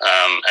up?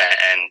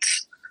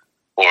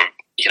 Or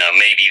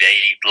maybe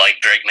they like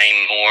Drake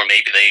Maye more.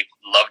 Maybe they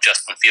love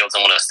Justin Fields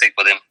and want to stick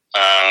with him,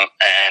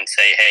 and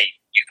say, hey,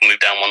 you can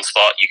move down one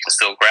spot. You can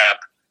still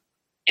grab,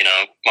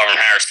 Marvin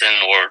Harrison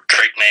or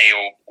Drake Maye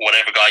or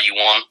whatever guy you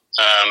want.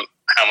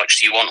 How much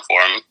do you want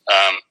for him?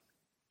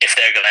 If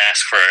they're going to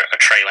ask for a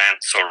Trey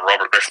Lance or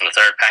Robert Griffin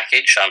III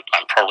package, I'm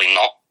probably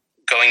not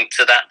going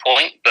to that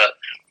point. But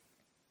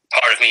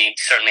part of me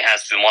certainly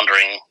has been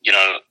wondering,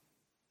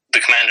 the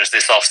Commanders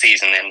this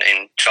offseason,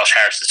 in Josh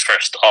Harris's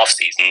first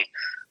offseason,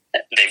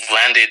 they've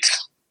landed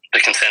the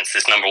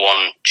consensus number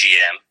one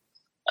GM.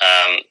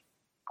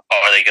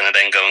 Are they going to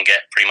then go and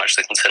get pretty much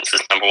the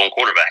consensus number one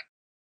quarterback?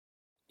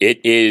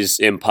 It is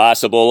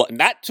impossible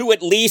not to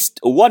at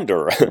least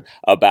wonder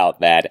about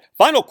that.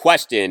 Final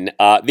question.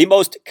 The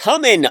most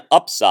common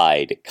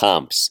upside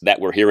comps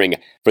that we're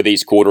hearing for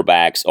these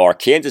quarterbacks are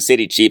Kansas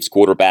City Chiefs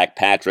quarterback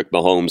Patrick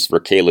Mahomes for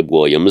Caleb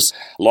Williams,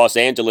 Los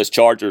Angeles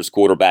Chargers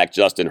quarterback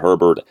Justin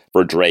Herbert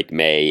for Drake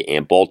Maye,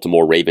 and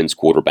Baltimore Ravens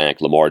quarterback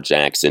Lamar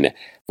Jackson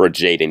for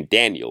Jayden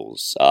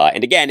Daniels.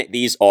 And again,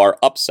 these are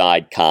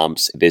upside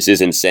comps. This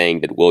isn't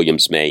saying that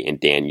Williams, Maye, and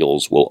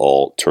Daniels will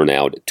all turn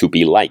out to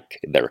be like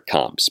their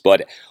comps.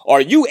 But are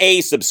you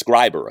a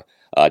subscriber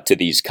to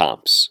these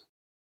comps?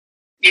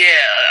 Yeah,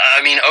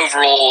 I mean,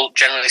 overall,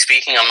 generally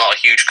speaking, I'm not a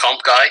huge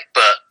comp guy,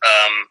 but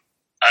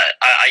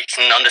I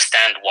can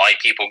understand why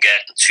people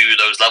get to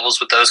those levels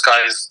with those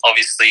guys.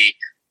 Obviously,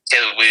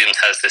 Caleb Williams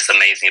has this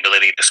amazing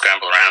ability to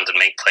scramble around and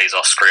make plays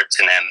off script,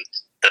 and then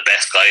the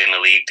best guy in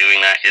the league doing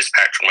that is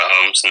Patrick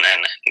Mahomes, and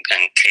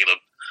Caleb.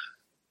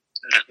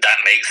 That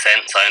makes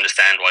sense. I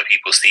understand why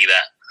people see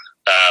that.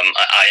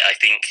 I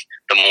think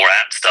the more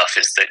apt stuff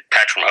is that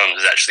Patrick Mahomes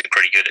is actually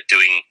pretty good at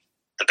doing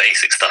the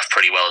basic stuff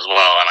pretty well as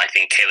well. And I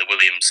think Caleb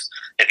Williams,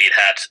 if he'd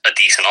had a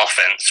decent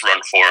offense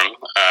run for him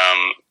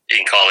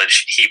in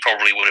college, he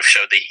probably would have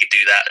showed that he could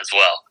do that as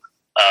well.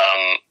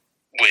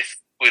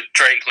 With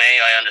Drake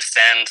Maye, I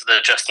understand the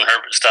Justin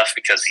Herbert stuff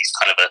because he's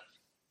kind of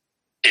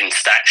in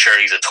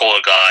stature, he's a taller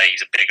guy,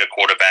 he's a bigger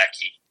quarterback.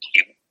 He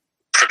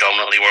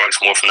predominantly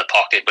works more from the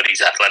pocket, but he's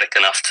athletic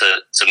enough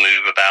to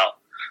move about.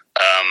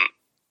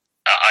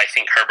 I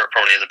think Herbert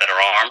probably has a better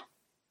arm,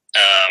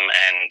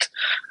 and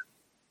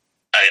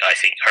I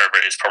think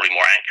Herbert is probably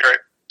more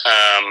accurate.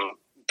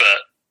 But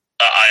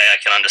I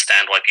can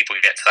understand why people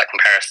get to that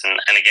comparison.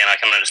 And again,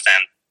 I can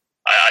understand.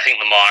 I think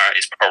Lamar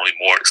is probably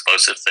more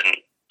explosive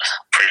than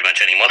pretty much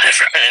anyone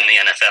ever in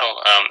the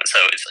NFL.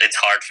 So it's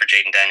hard for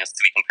Jayden Daniels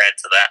to be compared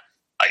to that.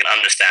 I can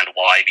understand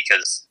why,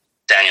 because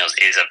Daniels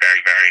is a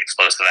very, very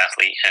explosive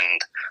athlete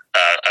and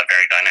a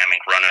very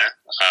dynamic runner.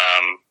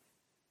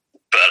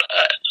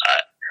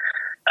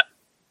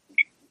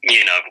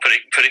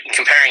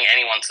 Comparing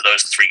anyone to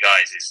those three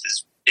guys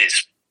is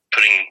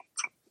putting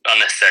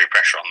unnecessary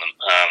pressure on them.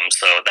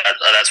 So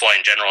that's why,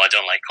 in general, I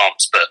don't like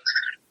comps. But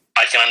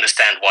I can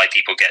understand why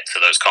people get to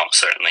those comps.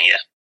 Certainly, yeah.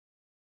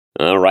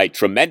 All right,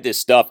 tremendous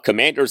stuff.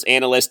 Commanders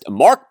analyst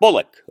Mark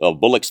Bullock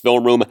of Bullock's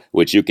Film Room,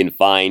 which you can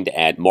find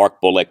at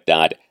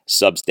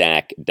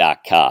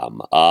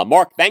markbullock.substack.com.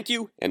 Mark, thank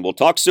you, and we'll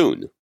talk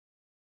soon.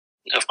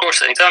 Of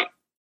course, anytime.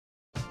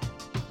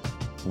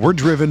 We're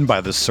driven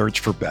by the search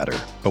for better.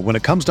 But when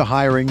it comes to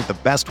hiring, the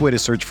best way to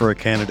search for a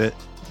candidate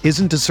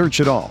isn't to search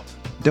at all.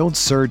 Don't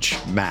search,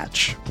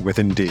 match with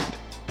Indeed.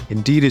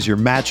 Indeed is your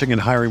matching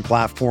and hiring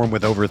platform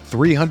with over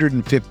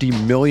 350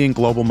 million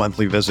global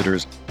monthly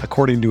visitors,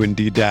 according to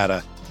Indeed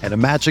data, and a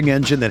matching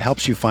engine that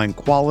helps you find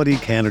quality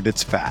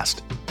candidates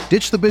fast.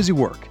 Ditch the busy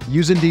work.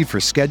 Use Indeed for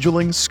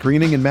scheduling,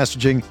 screening, and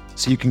messaging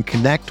so you can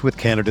connect with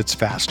candidates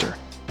faster.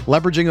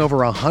 Leveraging over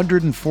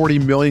 140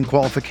 million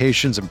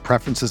qualifications and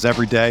preferences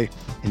every day,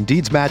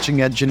 Indeed's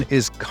matching engine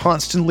is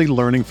constantly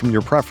learning from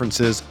your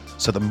preferences,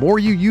 so the more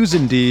you use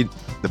Indeed,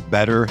 the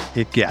better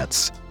it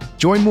gets.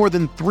 Join more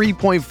than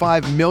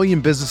 3.5 million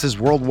businesses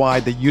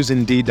worldwide that use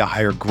Indeed to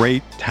hire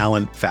great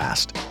talent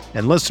fast.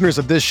 And listeners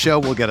of this show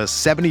will get a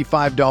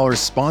 $75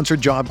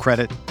 sponsored job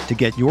credit to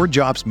get your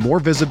jobs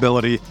more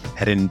visibility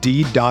at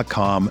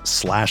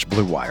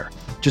Indeed.com/Blue Wire.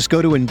 Just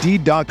go to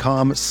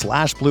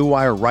Indeed.com/Blue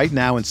Wire right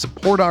now and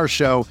support our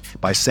show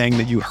by saying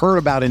that you heard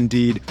about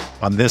Indeed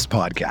on this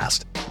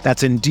podcast.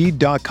 That's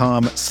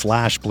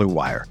Indeed.com/Blue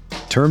Wire.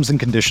 Terms and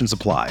conditions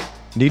apply.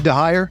 Need to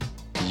hire?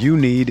 You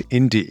need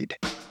Indeed.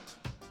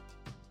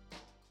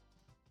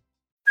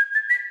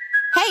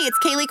 Hey, it's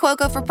Kaylee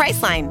Cuoco for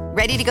Priceline.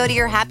 Ready to go to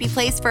your happy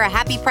place for a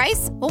happy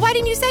price? Well, why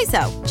didn't you say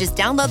so? Just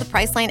download the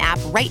Priceline app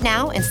right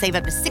now and save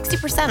up to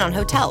 60% on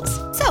hotels.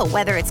 So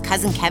whether it's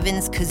Cousin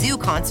Kevin's Kazoo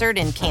Concert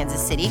in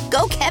Kansas City,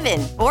 go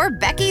Kevin, or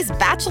Becky's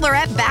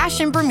Bachelorette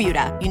Bash in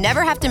Bermuda, you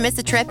never have to miss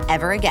a trip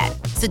ever again.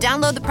 So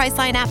download the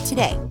Priceline app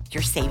today.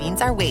 Your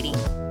savings are waiting.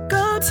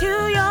 Go to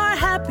your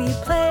happy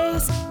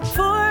place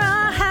for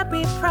a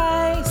happy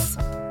price.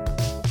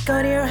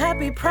 Go to your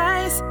happy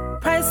price,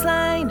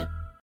 Priceline.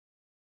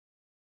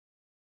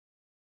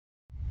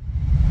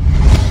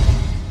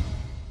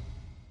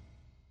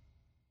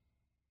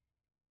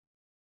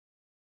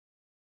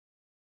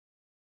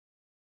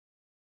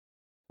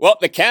 Well,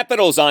 the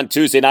Capitals on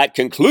Tuesday night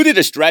concluded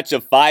a stretch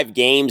of 5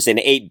 games in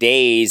 8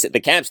 days.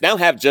 The Caps now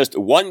have just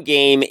 1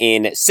 game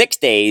in 6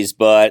 days,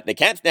 but the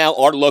Caps now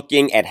are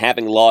looking at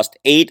having lost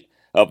 8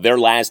 of their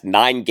last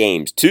 9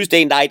 games.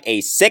 Tuesday night,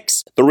 a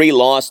 6-3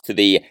 loss to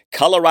the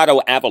Colorado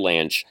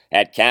Avalanche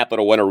at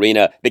Capital One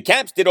Arena. The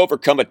Caps did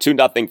overcome a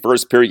 2-0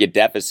 first period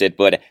deficit,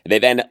 but they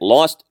then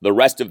lost the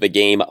rest of the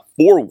game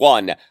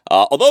 4-1.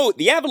 Although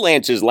the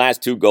Avalanche's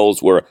last 2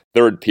 goals were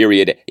third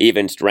period,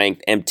 even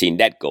strength, empty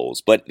net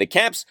goals. But the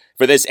Caps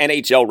for this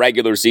NHL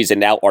regular season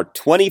now are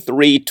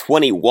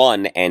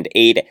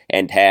 23-21-8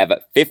 and have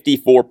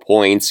 54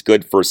 points,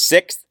 good for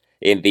 6th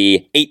in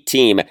the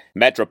 8-team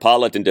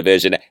Metropolitan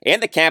Division,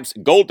 and the Caps'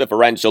 goal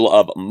differential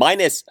of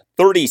minus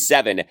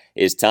 37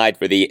 is tied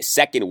for the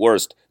second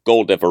worst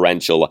goal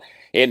differential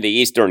in the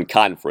Eastern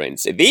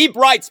Conference. The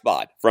bright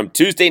spot from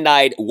Tuesday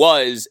night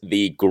was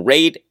the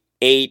Great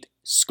 8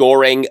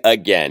 scoring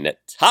again.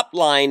 Top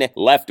line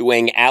left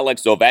wing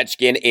Alex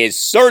Ovechkin is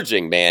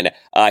surging, man.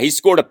 He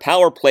scored a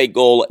power play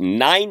goal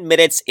 9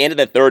 minutes into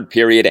the third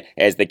period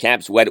as the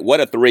Caps went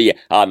 1-3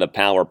 on the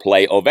power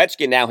play.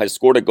 Ovechkin now has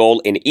scored a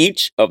goal in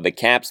each of the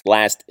Caps'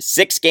 last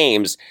 6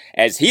 games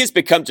as he has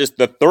become just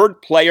the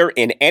 3rd player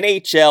in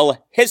NHL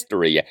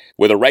history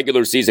with a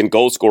regular season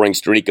goal scoring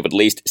streak of at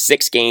least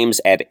 6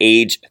 games at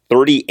age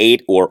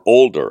 38 or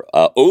older.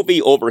 Ovi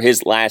over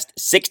his last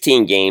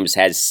 16 games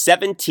has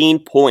 17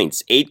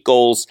 points, 8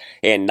 goals,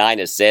 and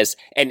 9 assists,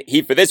 and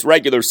he for this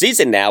regular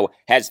season now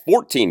has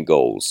 14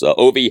 goals.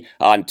 Ovi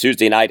on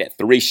Tuesday night at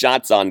 3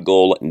 shots on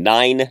goal,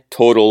 9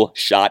 total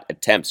shot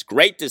attempts.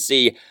 Great to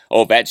see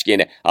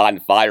Ovechkin on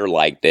fire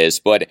like this,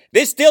 but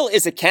this still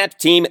is a Caps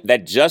team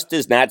that just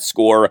does not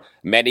score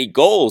many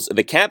goals.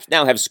 The Caps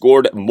now have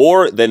scored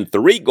more than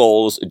 3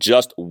 goals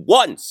just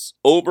once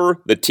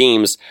over the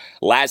team's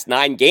last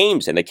 9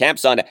 games, and the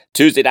Caps on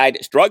Tuesday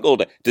night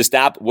struggled to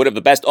stop one of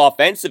the best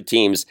offensive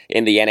teams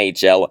in the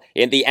NHL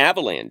in the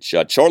Avalanche.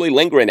 Charlie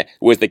Lindgren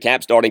was the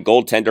Caps starting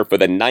goaltender for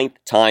the 9th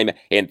time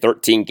in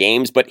 13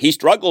 games, but he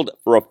struggled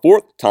for a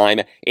 4th time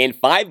in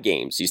 5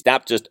 games. He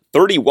stopped just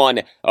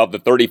 31 of the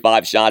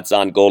 35 shots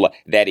on goal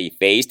that he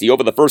faced. He,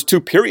 over the first 2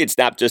 periods,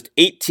 stopped just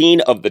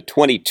 18 of the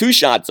 22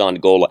 shots on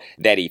goal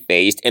that he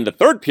faced. In the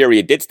third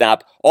period, did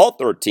stop all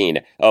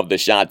 13 of the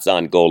shots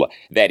on goal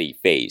that he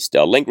faced.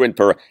 Lindgren,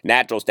 per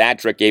natural stat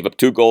trick, gave up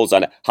 2 goals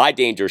on high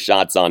danger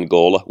shots on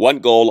goal, 1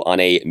 goal on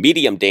a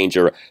medium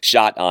danger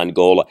shot on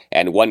goal,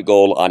 and 1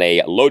 goal on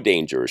a low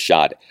danger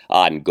shot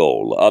on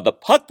goal. The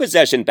puck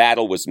possession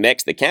battle was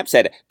mixed. The Caps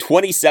had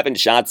 27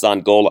 shots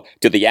on goal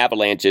to the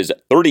Avalanche's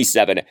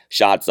 37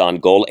 shots on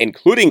goal,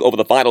 including over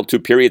the final 2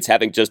 periods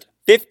having just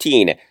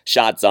 15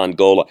 shots on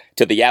goal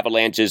to the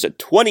Avalanche's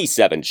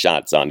 27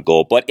 shots on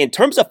goal. But in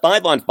terms of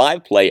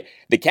 5-on-5 play,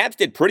 the Caps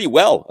did pretty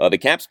well. The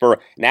Caps, per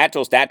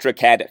natural stat trick,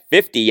 had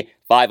 50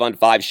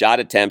 5-on-5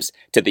 shot attempts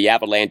to the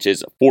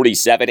Avalanche's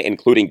 47,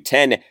 including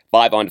 10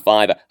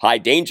 5-on-5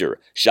 high-danger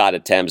shot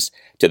attempts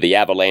to the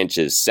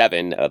Avalanche's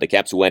 7. The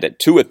Caps went at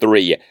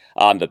 2-3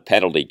 on the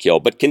penalty kill.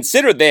 But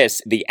consider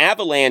this, the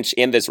Avalanche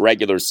in this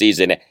regular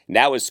season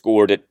now has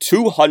scored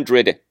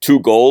 202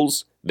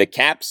 goals. The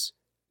Caps,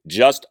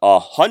 just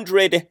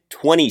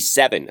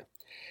 127.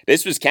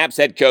 This was Caps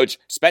head coach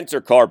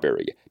Spencer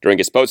Carberry during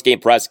his post-game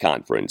press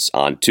conference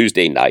on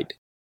Tuesday night.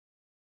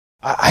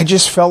 I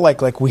just felt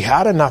like we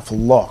had enough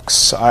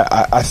looks.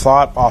 I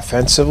thought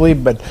offensively,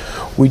 but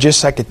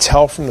I could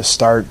tell from the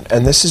start,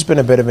 and this has been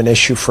a bit of an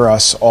issue for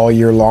us all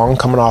year long,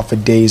 coming off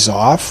of days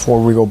off where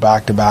we go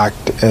back to back,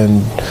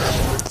 and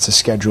it's a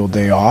scheduled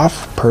day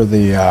off per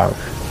the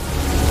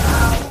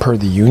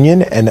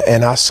union,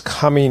 and us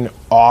coming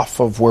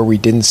off of where we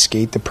didn't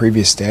skate the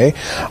previous day.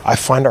 I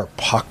find our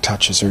puck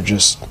touches are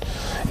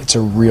it's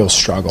a real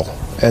struggle.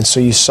 And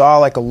so you saw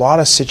like a lot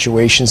of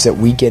situations that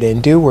we get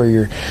into where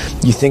you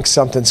think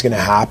something's going to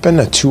happen,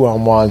 a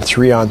 2-on-1,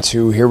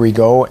 3-on-2, here we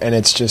go, and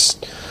it's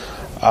just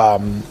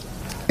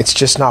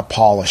not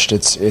polished.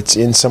 It's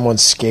in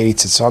someone's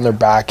skates, it's on their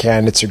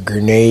backhand, it's a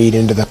grenade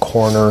into the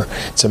corner,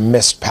 it's a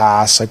missed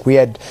pass. Like we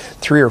had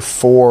 3 or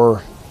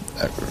 4.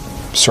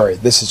 Sorry,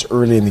 this is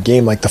early in the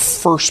game. Like the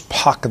first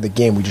puck of the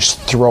game, we just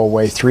throw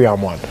away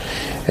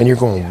 3-on-1, and you're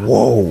going,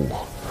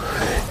 whoa.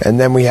 And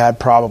then we had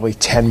probably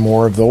 10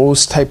 more of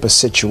those type of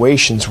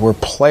situations where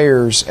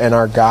players and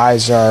our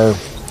guys are,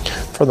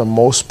 for the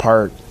most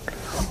part,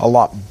 a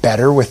lot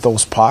better with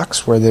those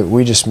pucks, where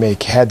we just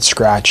make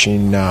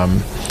head-scratching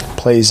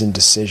plays and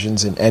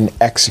decisions, and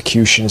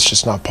execution is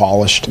just not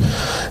polished.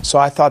 So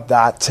I thought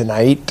that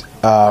tonight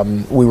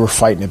we were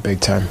fighting it big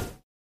time.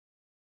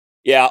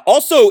 Yeah,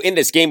 also in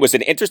this game was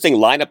an interesting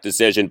lineup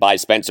decision by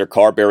Spencer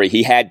Carberry.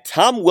 He had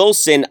Tom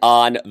Wilson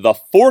on the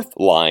fourth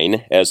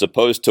line as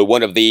opposed to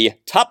one of the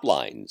top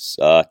lines.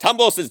 Tom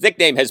Wilson's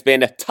nickname has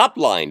been Top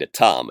Line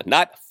Tom,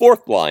 not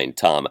Fourth Line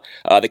Tom.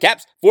 The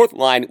Caps' fourth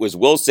line was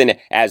Wilson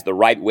as the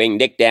right wing,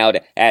 Nick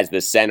Dowd as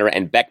the center,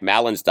 and Beck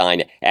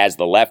Malenstein as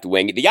the left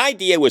wing. The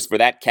idea was for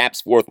that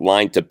Caps' fourth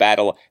line to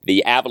battle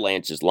the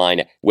Avalanche's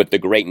line with the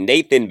great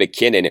Nathan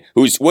MacKinnon,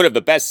 who's one of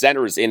the best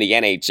centers in the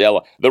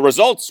NHL. The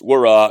results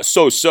were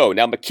so-so.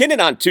 Now,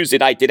 MacKinnon on Tuesday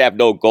night did have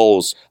no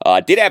goals,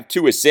 did have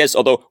 2 assists,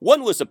 although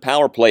one was a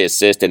power play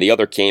assist and the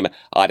other came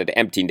on an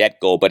empty net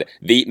goal. But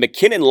the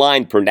MacKinnon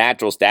line per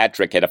natural stat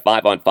trick had a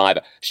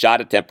 5-on-5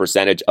 shot attempt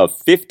percentage of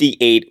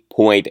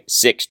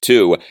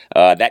 58.62.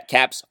 That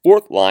Caps'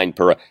 fourth line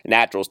per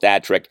natural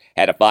stat trick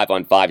had a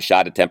 5-on-5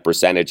 shot attempt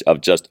percentage of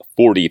just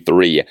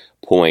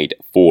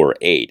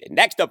 43.48.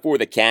 Next up for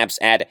the Caps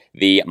at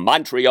the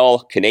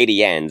Montreal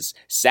Canadiens,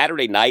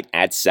 Saturday night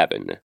at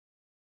 7.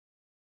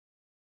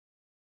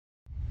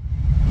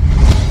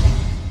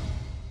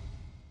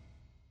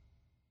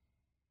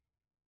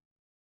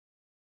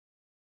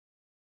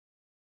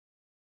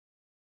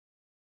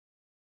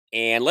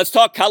 And let's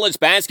talk college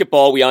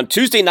basketball. We on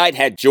Tuesday night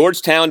had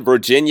Georgetown,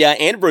 Virginia,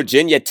 and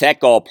Virginia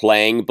Tech all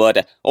playing,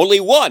 but only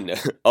one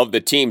of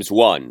the teams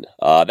won.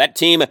 That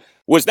team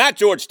was not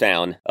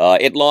Georgetown.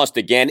 It lost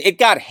again. It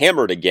got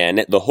hammered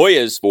again. The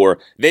Hoyas for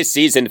this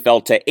season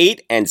fell to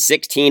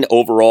 8-16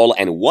 overall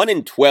and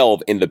 1-12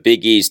 in the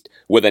Big East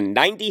with a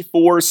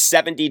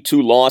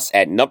 94-72 loss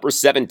at number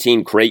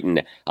 17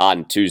 Creighton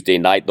on Tuesday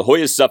night. The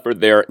Hoyas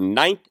suffered their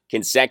 9th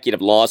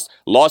consecutive loss,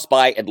 lost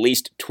by at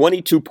least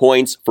 22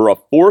 points for a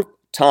 4th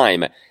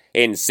time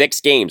in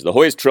 6 games. The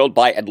Hoyas trailed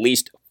by at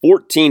least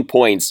 14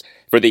 points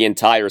for the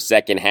entire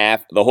second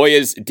half. The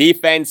Hoyas'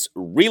 defense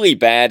really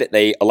bad.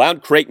 They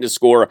allowed Creighton to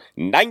score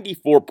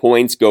 94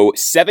 points, go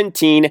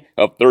 17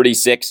 of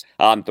 36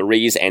 on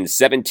threes and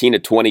 17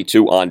 of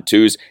 22 on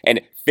twos,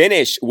 and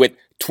finish with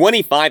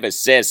 25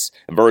 assists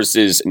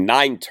versus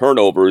 9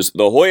 turnovers.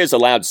 The Hoyas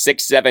allowed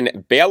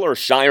 6'7" Baylor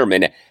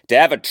Shireman to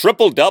have a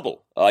triple-double.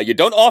 You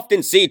don't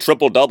often see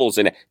triple-doubles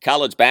in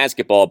college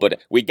basketball, but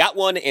we got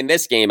one in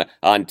this game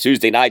on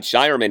Tuesday night.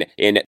 Shireman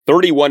in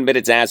 31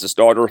 minutes as a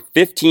starter,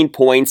 15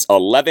 points,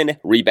 11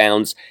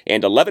 rebounds,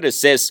 and 11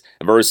 assists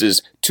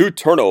versus 2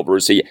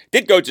 turnovers. He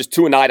did go just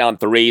 2 of 9 on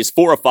threes,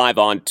 4 of 5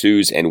 on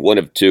twos, and 1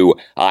 of 2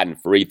 on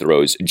free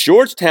throws.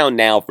 Georgetown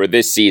now for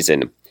this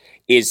season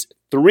is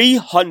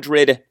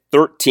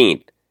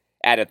 313th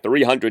out of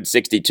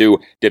 362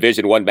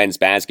 Division I men's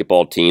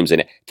basketball teams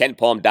in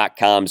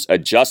KenPom.com's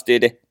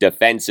adjusted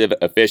defensive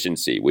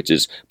efficiency, which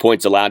is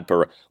points allowed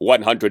per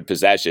 100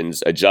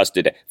 possessions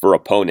adjusted for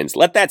opponents.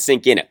 Let that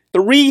sink in.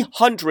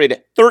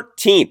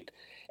 313th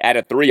out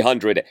of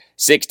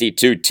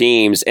 362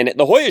 teams. And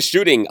the Hoyas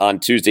shooting on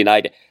Tuesday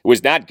night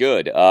was not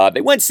good. They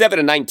went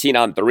 7-19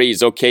 on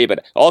threes, okay,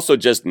 but also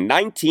just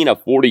 19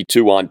 of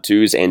 42 on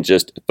twos and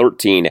just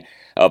 13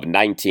 of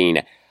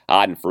 19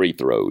 on free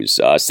throws.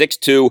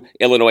 6'2",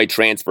 Illinois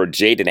transfer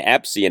Jayden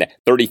Epps in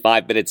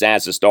 35 minutes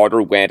as a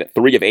starter went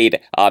 3 of 8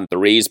 on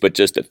threes, but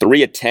just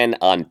 3 of 10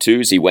 on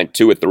twos. He went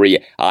 2 of 3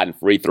 on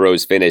free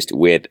throws, finished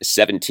with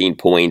 17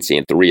 points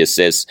and 3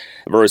 assists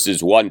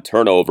versus 1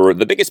 turnover.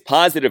 The biggest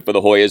positive for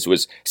the Hoyas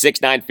was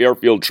 6'9"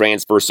 Fairfield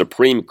transfer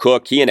Supreme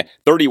Cook. He in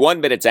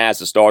 31 minutes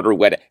as a starter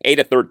went 8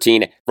 of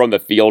 13 from the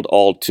field,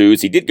 all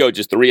twos. He did go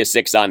just 3 of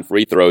 6 on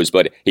free throws,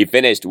 but he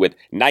finished with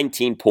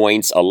 19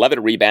 points,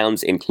 11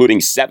 rebounds,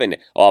 including 7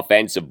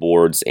 offensive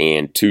boards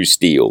and 2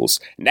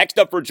 steals. Next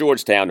up for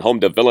Georgetown, home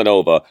to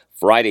Villanova,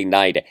 Friday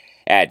night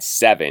at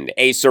 7.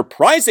 A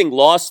surprising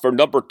loss for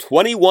number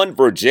 21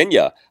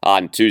 Virginia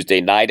on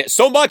Tuesday night.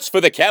 So much for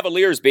the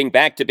Cavaliers being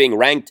back to being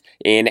ranked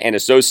in an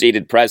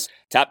Associated Press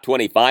top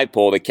 25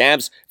 poll, the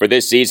Cavs for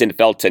this season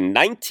fell to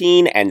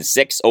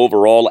 19-6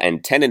 overall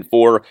and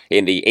 10-4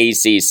 in the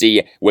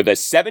ACC with a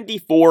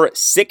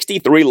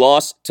 74-63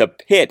 loss to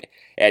Pitt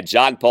at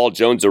John Paul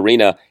Jones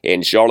Arena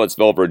in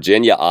Charlottesville,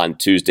 Virginia on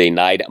Tuesday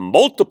night.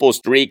 Multiple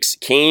streaks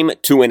came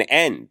to an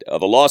end.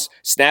 The loss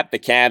snapped the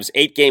Cavs'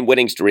 8-game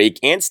winning streak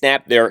and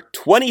snapped their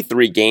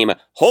 23-game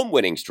home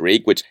winning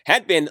streak, which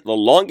had been the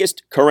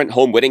longest current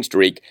home winning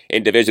streak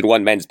in Division I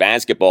men's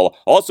basketball.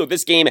 Also,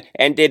 this game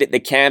ended the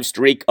Cavs'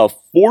 streak of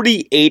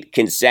 48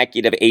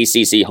 consecutive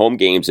ACC home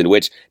games in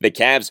which the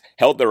Cavs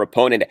held their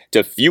opponent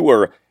to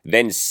fewer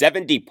than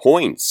 70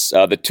 points.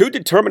 The two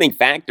determining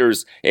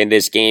factors in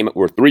this game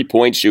were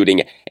three-point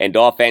shooting and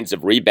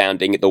offensive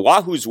rebounding. The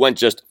Wahoos went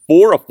just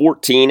 4 of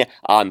 14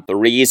 on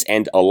threes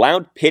and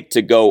allowed Pitt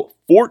to go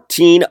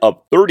 14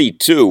 of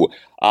 32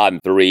 on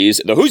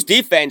threes. The Who's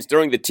defense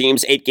during the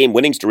team's 8-game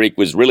winning streak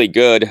was really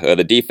good.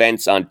 The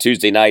defense on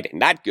Tuesday night,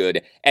 not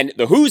good. And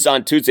the Who's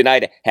on Tuesday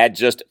night had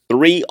just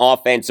 3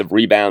 offensive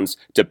rebounds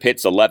to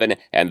Pitt's 11,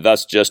 and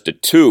thus just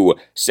 2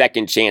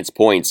 second-chance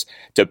points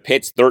to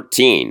Pitt's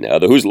 13.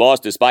 The Who's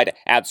lost despite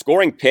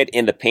outscoring Pitt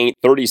in the paint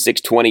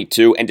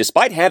 36-22, and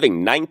despite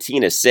having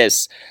 19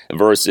 assists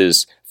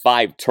versus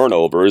 5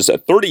 turnovers.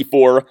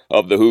 34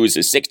 of the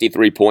Who's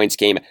 63 points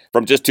came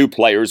from just 2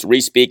 players,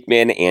 Reese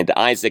Beekman and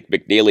Isaac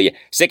McNeely.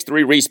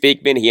 6'3" Reese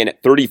Beekman, he in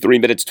 33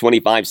 minutes,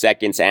 25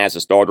 seconds as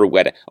a starter,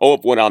 went 0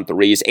 of 1 on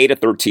threes, 8 of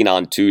 13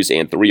 on twos,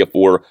 and 3 of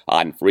 4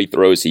 on free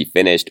throws. He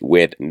finished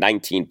with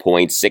 19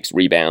 points, 6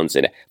 rebounds,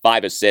 and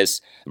 5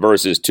 assists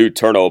versus 2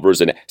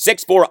 turnovers. And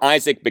 6'4"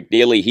 Isaac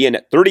McNeely, he in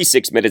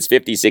 36 minutes,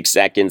 56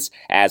 seconds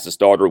as a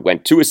starter,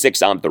 went 2 of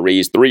 6 on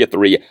threes, 3 of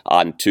 3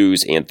 on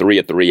twos, and 3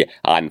 of 3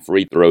 on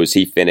free throws.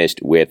 He finished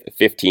with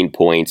 15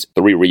 points,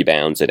 3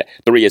 rebounds, and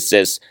 3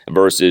 assists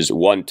versus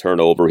 1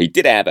 turnover. He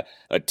did have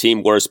a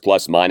team worst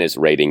plus-minus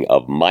rating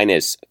of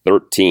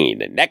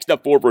 -13. Next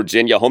up for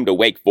Virginia, home to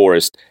Wake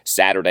Forest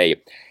Saturday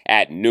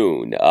at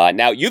noon.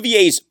 Now,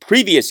 UVA's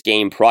previous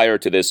game prior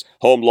to this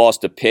home loss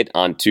to Pitt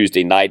on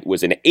Tuesday night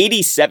was an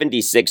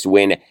 80-76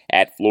 win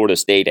at Florida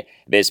State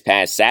this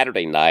past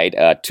Saturday night.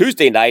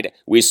 Tuesday night,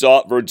 we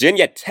saw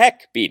Virginia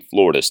Tech beat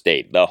Florida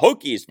State. The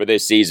Hokies for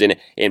this season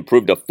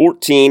improved to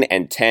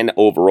 14-10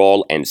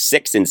 overall and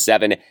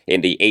 6-7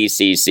 in the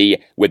ACC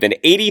with an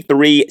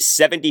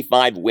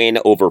 83-75 win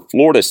over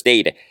Florida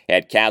State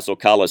at Castle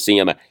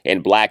Coliseum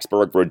in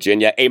Blacksburg,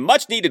 Virginia. A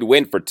much-needed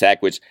win for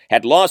Tech, which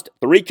had lost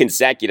 3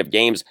 consecutive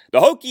games.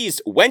 The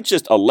Hokies went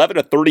just 11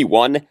 of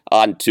 31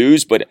 on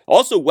twos, but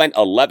also went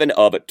 11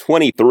 of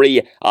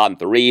 23 on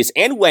threes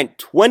and went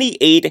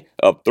 28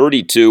 of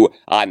 32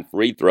 on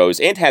free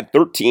throws and had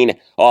 13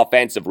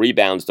 offensive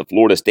rebounds to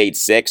Florida State's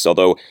 6,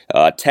 although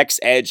Tech's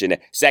edge in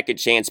second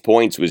chance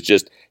points was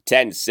just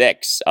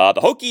 10-6.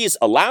 The Hokies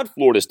allowed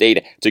Florida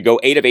State to go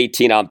 8 of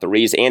 18 on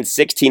threes and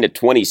 16 of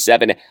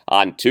 27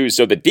 on twos.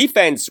 So the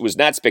defense was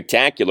not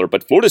spectacular,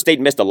 but Florida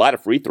State missed a lot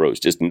of free throws,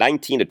 just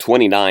 19 of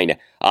 29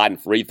 on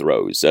free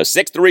throws.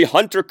 6'3"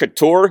 Hunter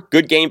Couture,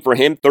 good game for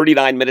him,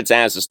 39 minutes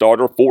as a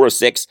starter, 4 of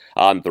 6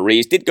 on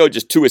threes. Did go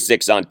just 2 of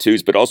 6 on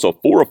twos, but also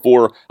 4 of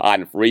 4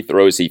 on free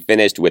throws. He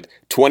finished with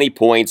 20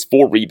 points,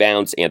 4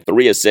 rebounds, and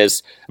 3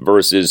 assists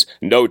versus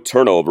no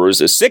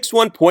turnovers.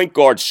 6'1" point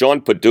guard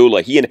Sean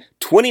Padula, he in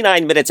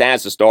 29 minutes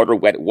as a starter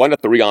went 1 of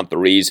 3 on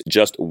threes,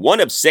 just 1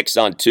 of 6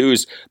 on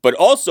twos, but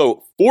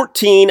also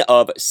 14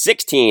 of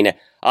 16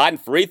 on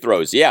free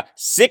throws.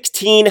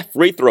 16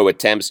 free throw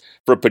attempts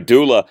for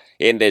Padula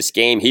in this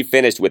game. He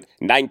finished with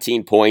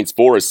 19 points,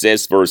 4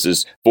 assists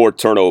versus 4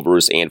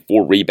 turnovers and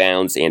 4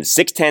 rebounds. And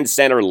 6'10"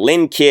 center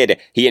Lynn Kidd,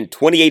 he in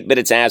 28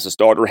 minutes as a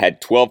starter had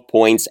 12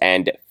 points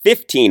and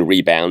 15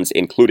 rebounds,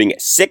 including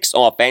 6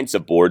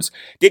 offensive boards.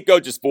 Did go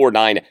just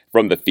 4-9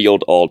 from the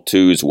field, all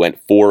twos, went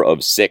 4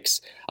 of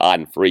 6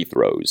 on free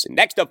throws.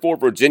 Next up for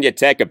Virginia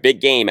Tech, a big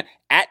game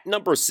at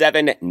number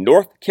 7,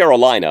 North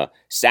Carolina,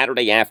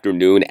 Saturday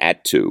afternoon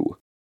at 2.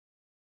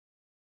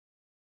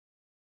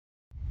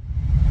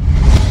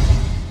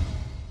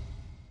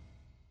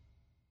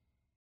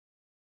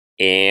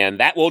 And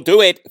that will do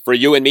it for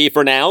you and me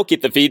for now.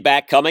 Keep the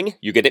feedback coming.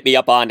 You can hit me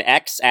up on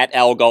X at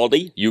Al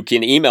Galdi. You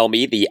can email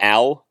me, the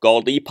Al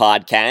Galdi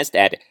podcast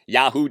at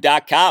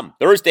yahoo.com.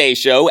 Thursday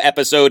show,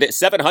 episode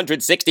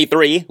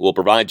 763. We'll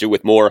provide you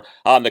with more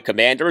on the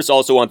Commanders.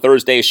 Also on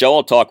Thursday's show,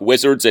 I'll talk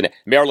Wizards and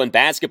Maryland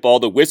basketball.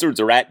 The Wizards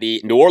are at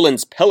the New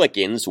Orleans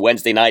Pelicans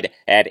Wednesday night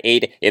at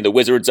 8 in the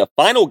Wizards'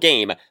 final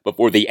game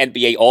before the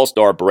NBA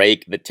All-Star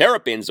break. The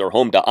Terrapins are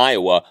home to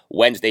Iowa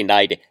Wednesday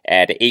night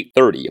at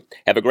 8:30.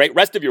 Have a great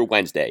rest of your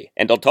Wednesday,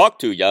 and I'll talk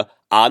to you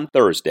on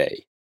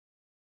Thursday.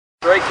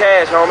 Great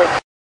cash,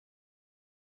 homie.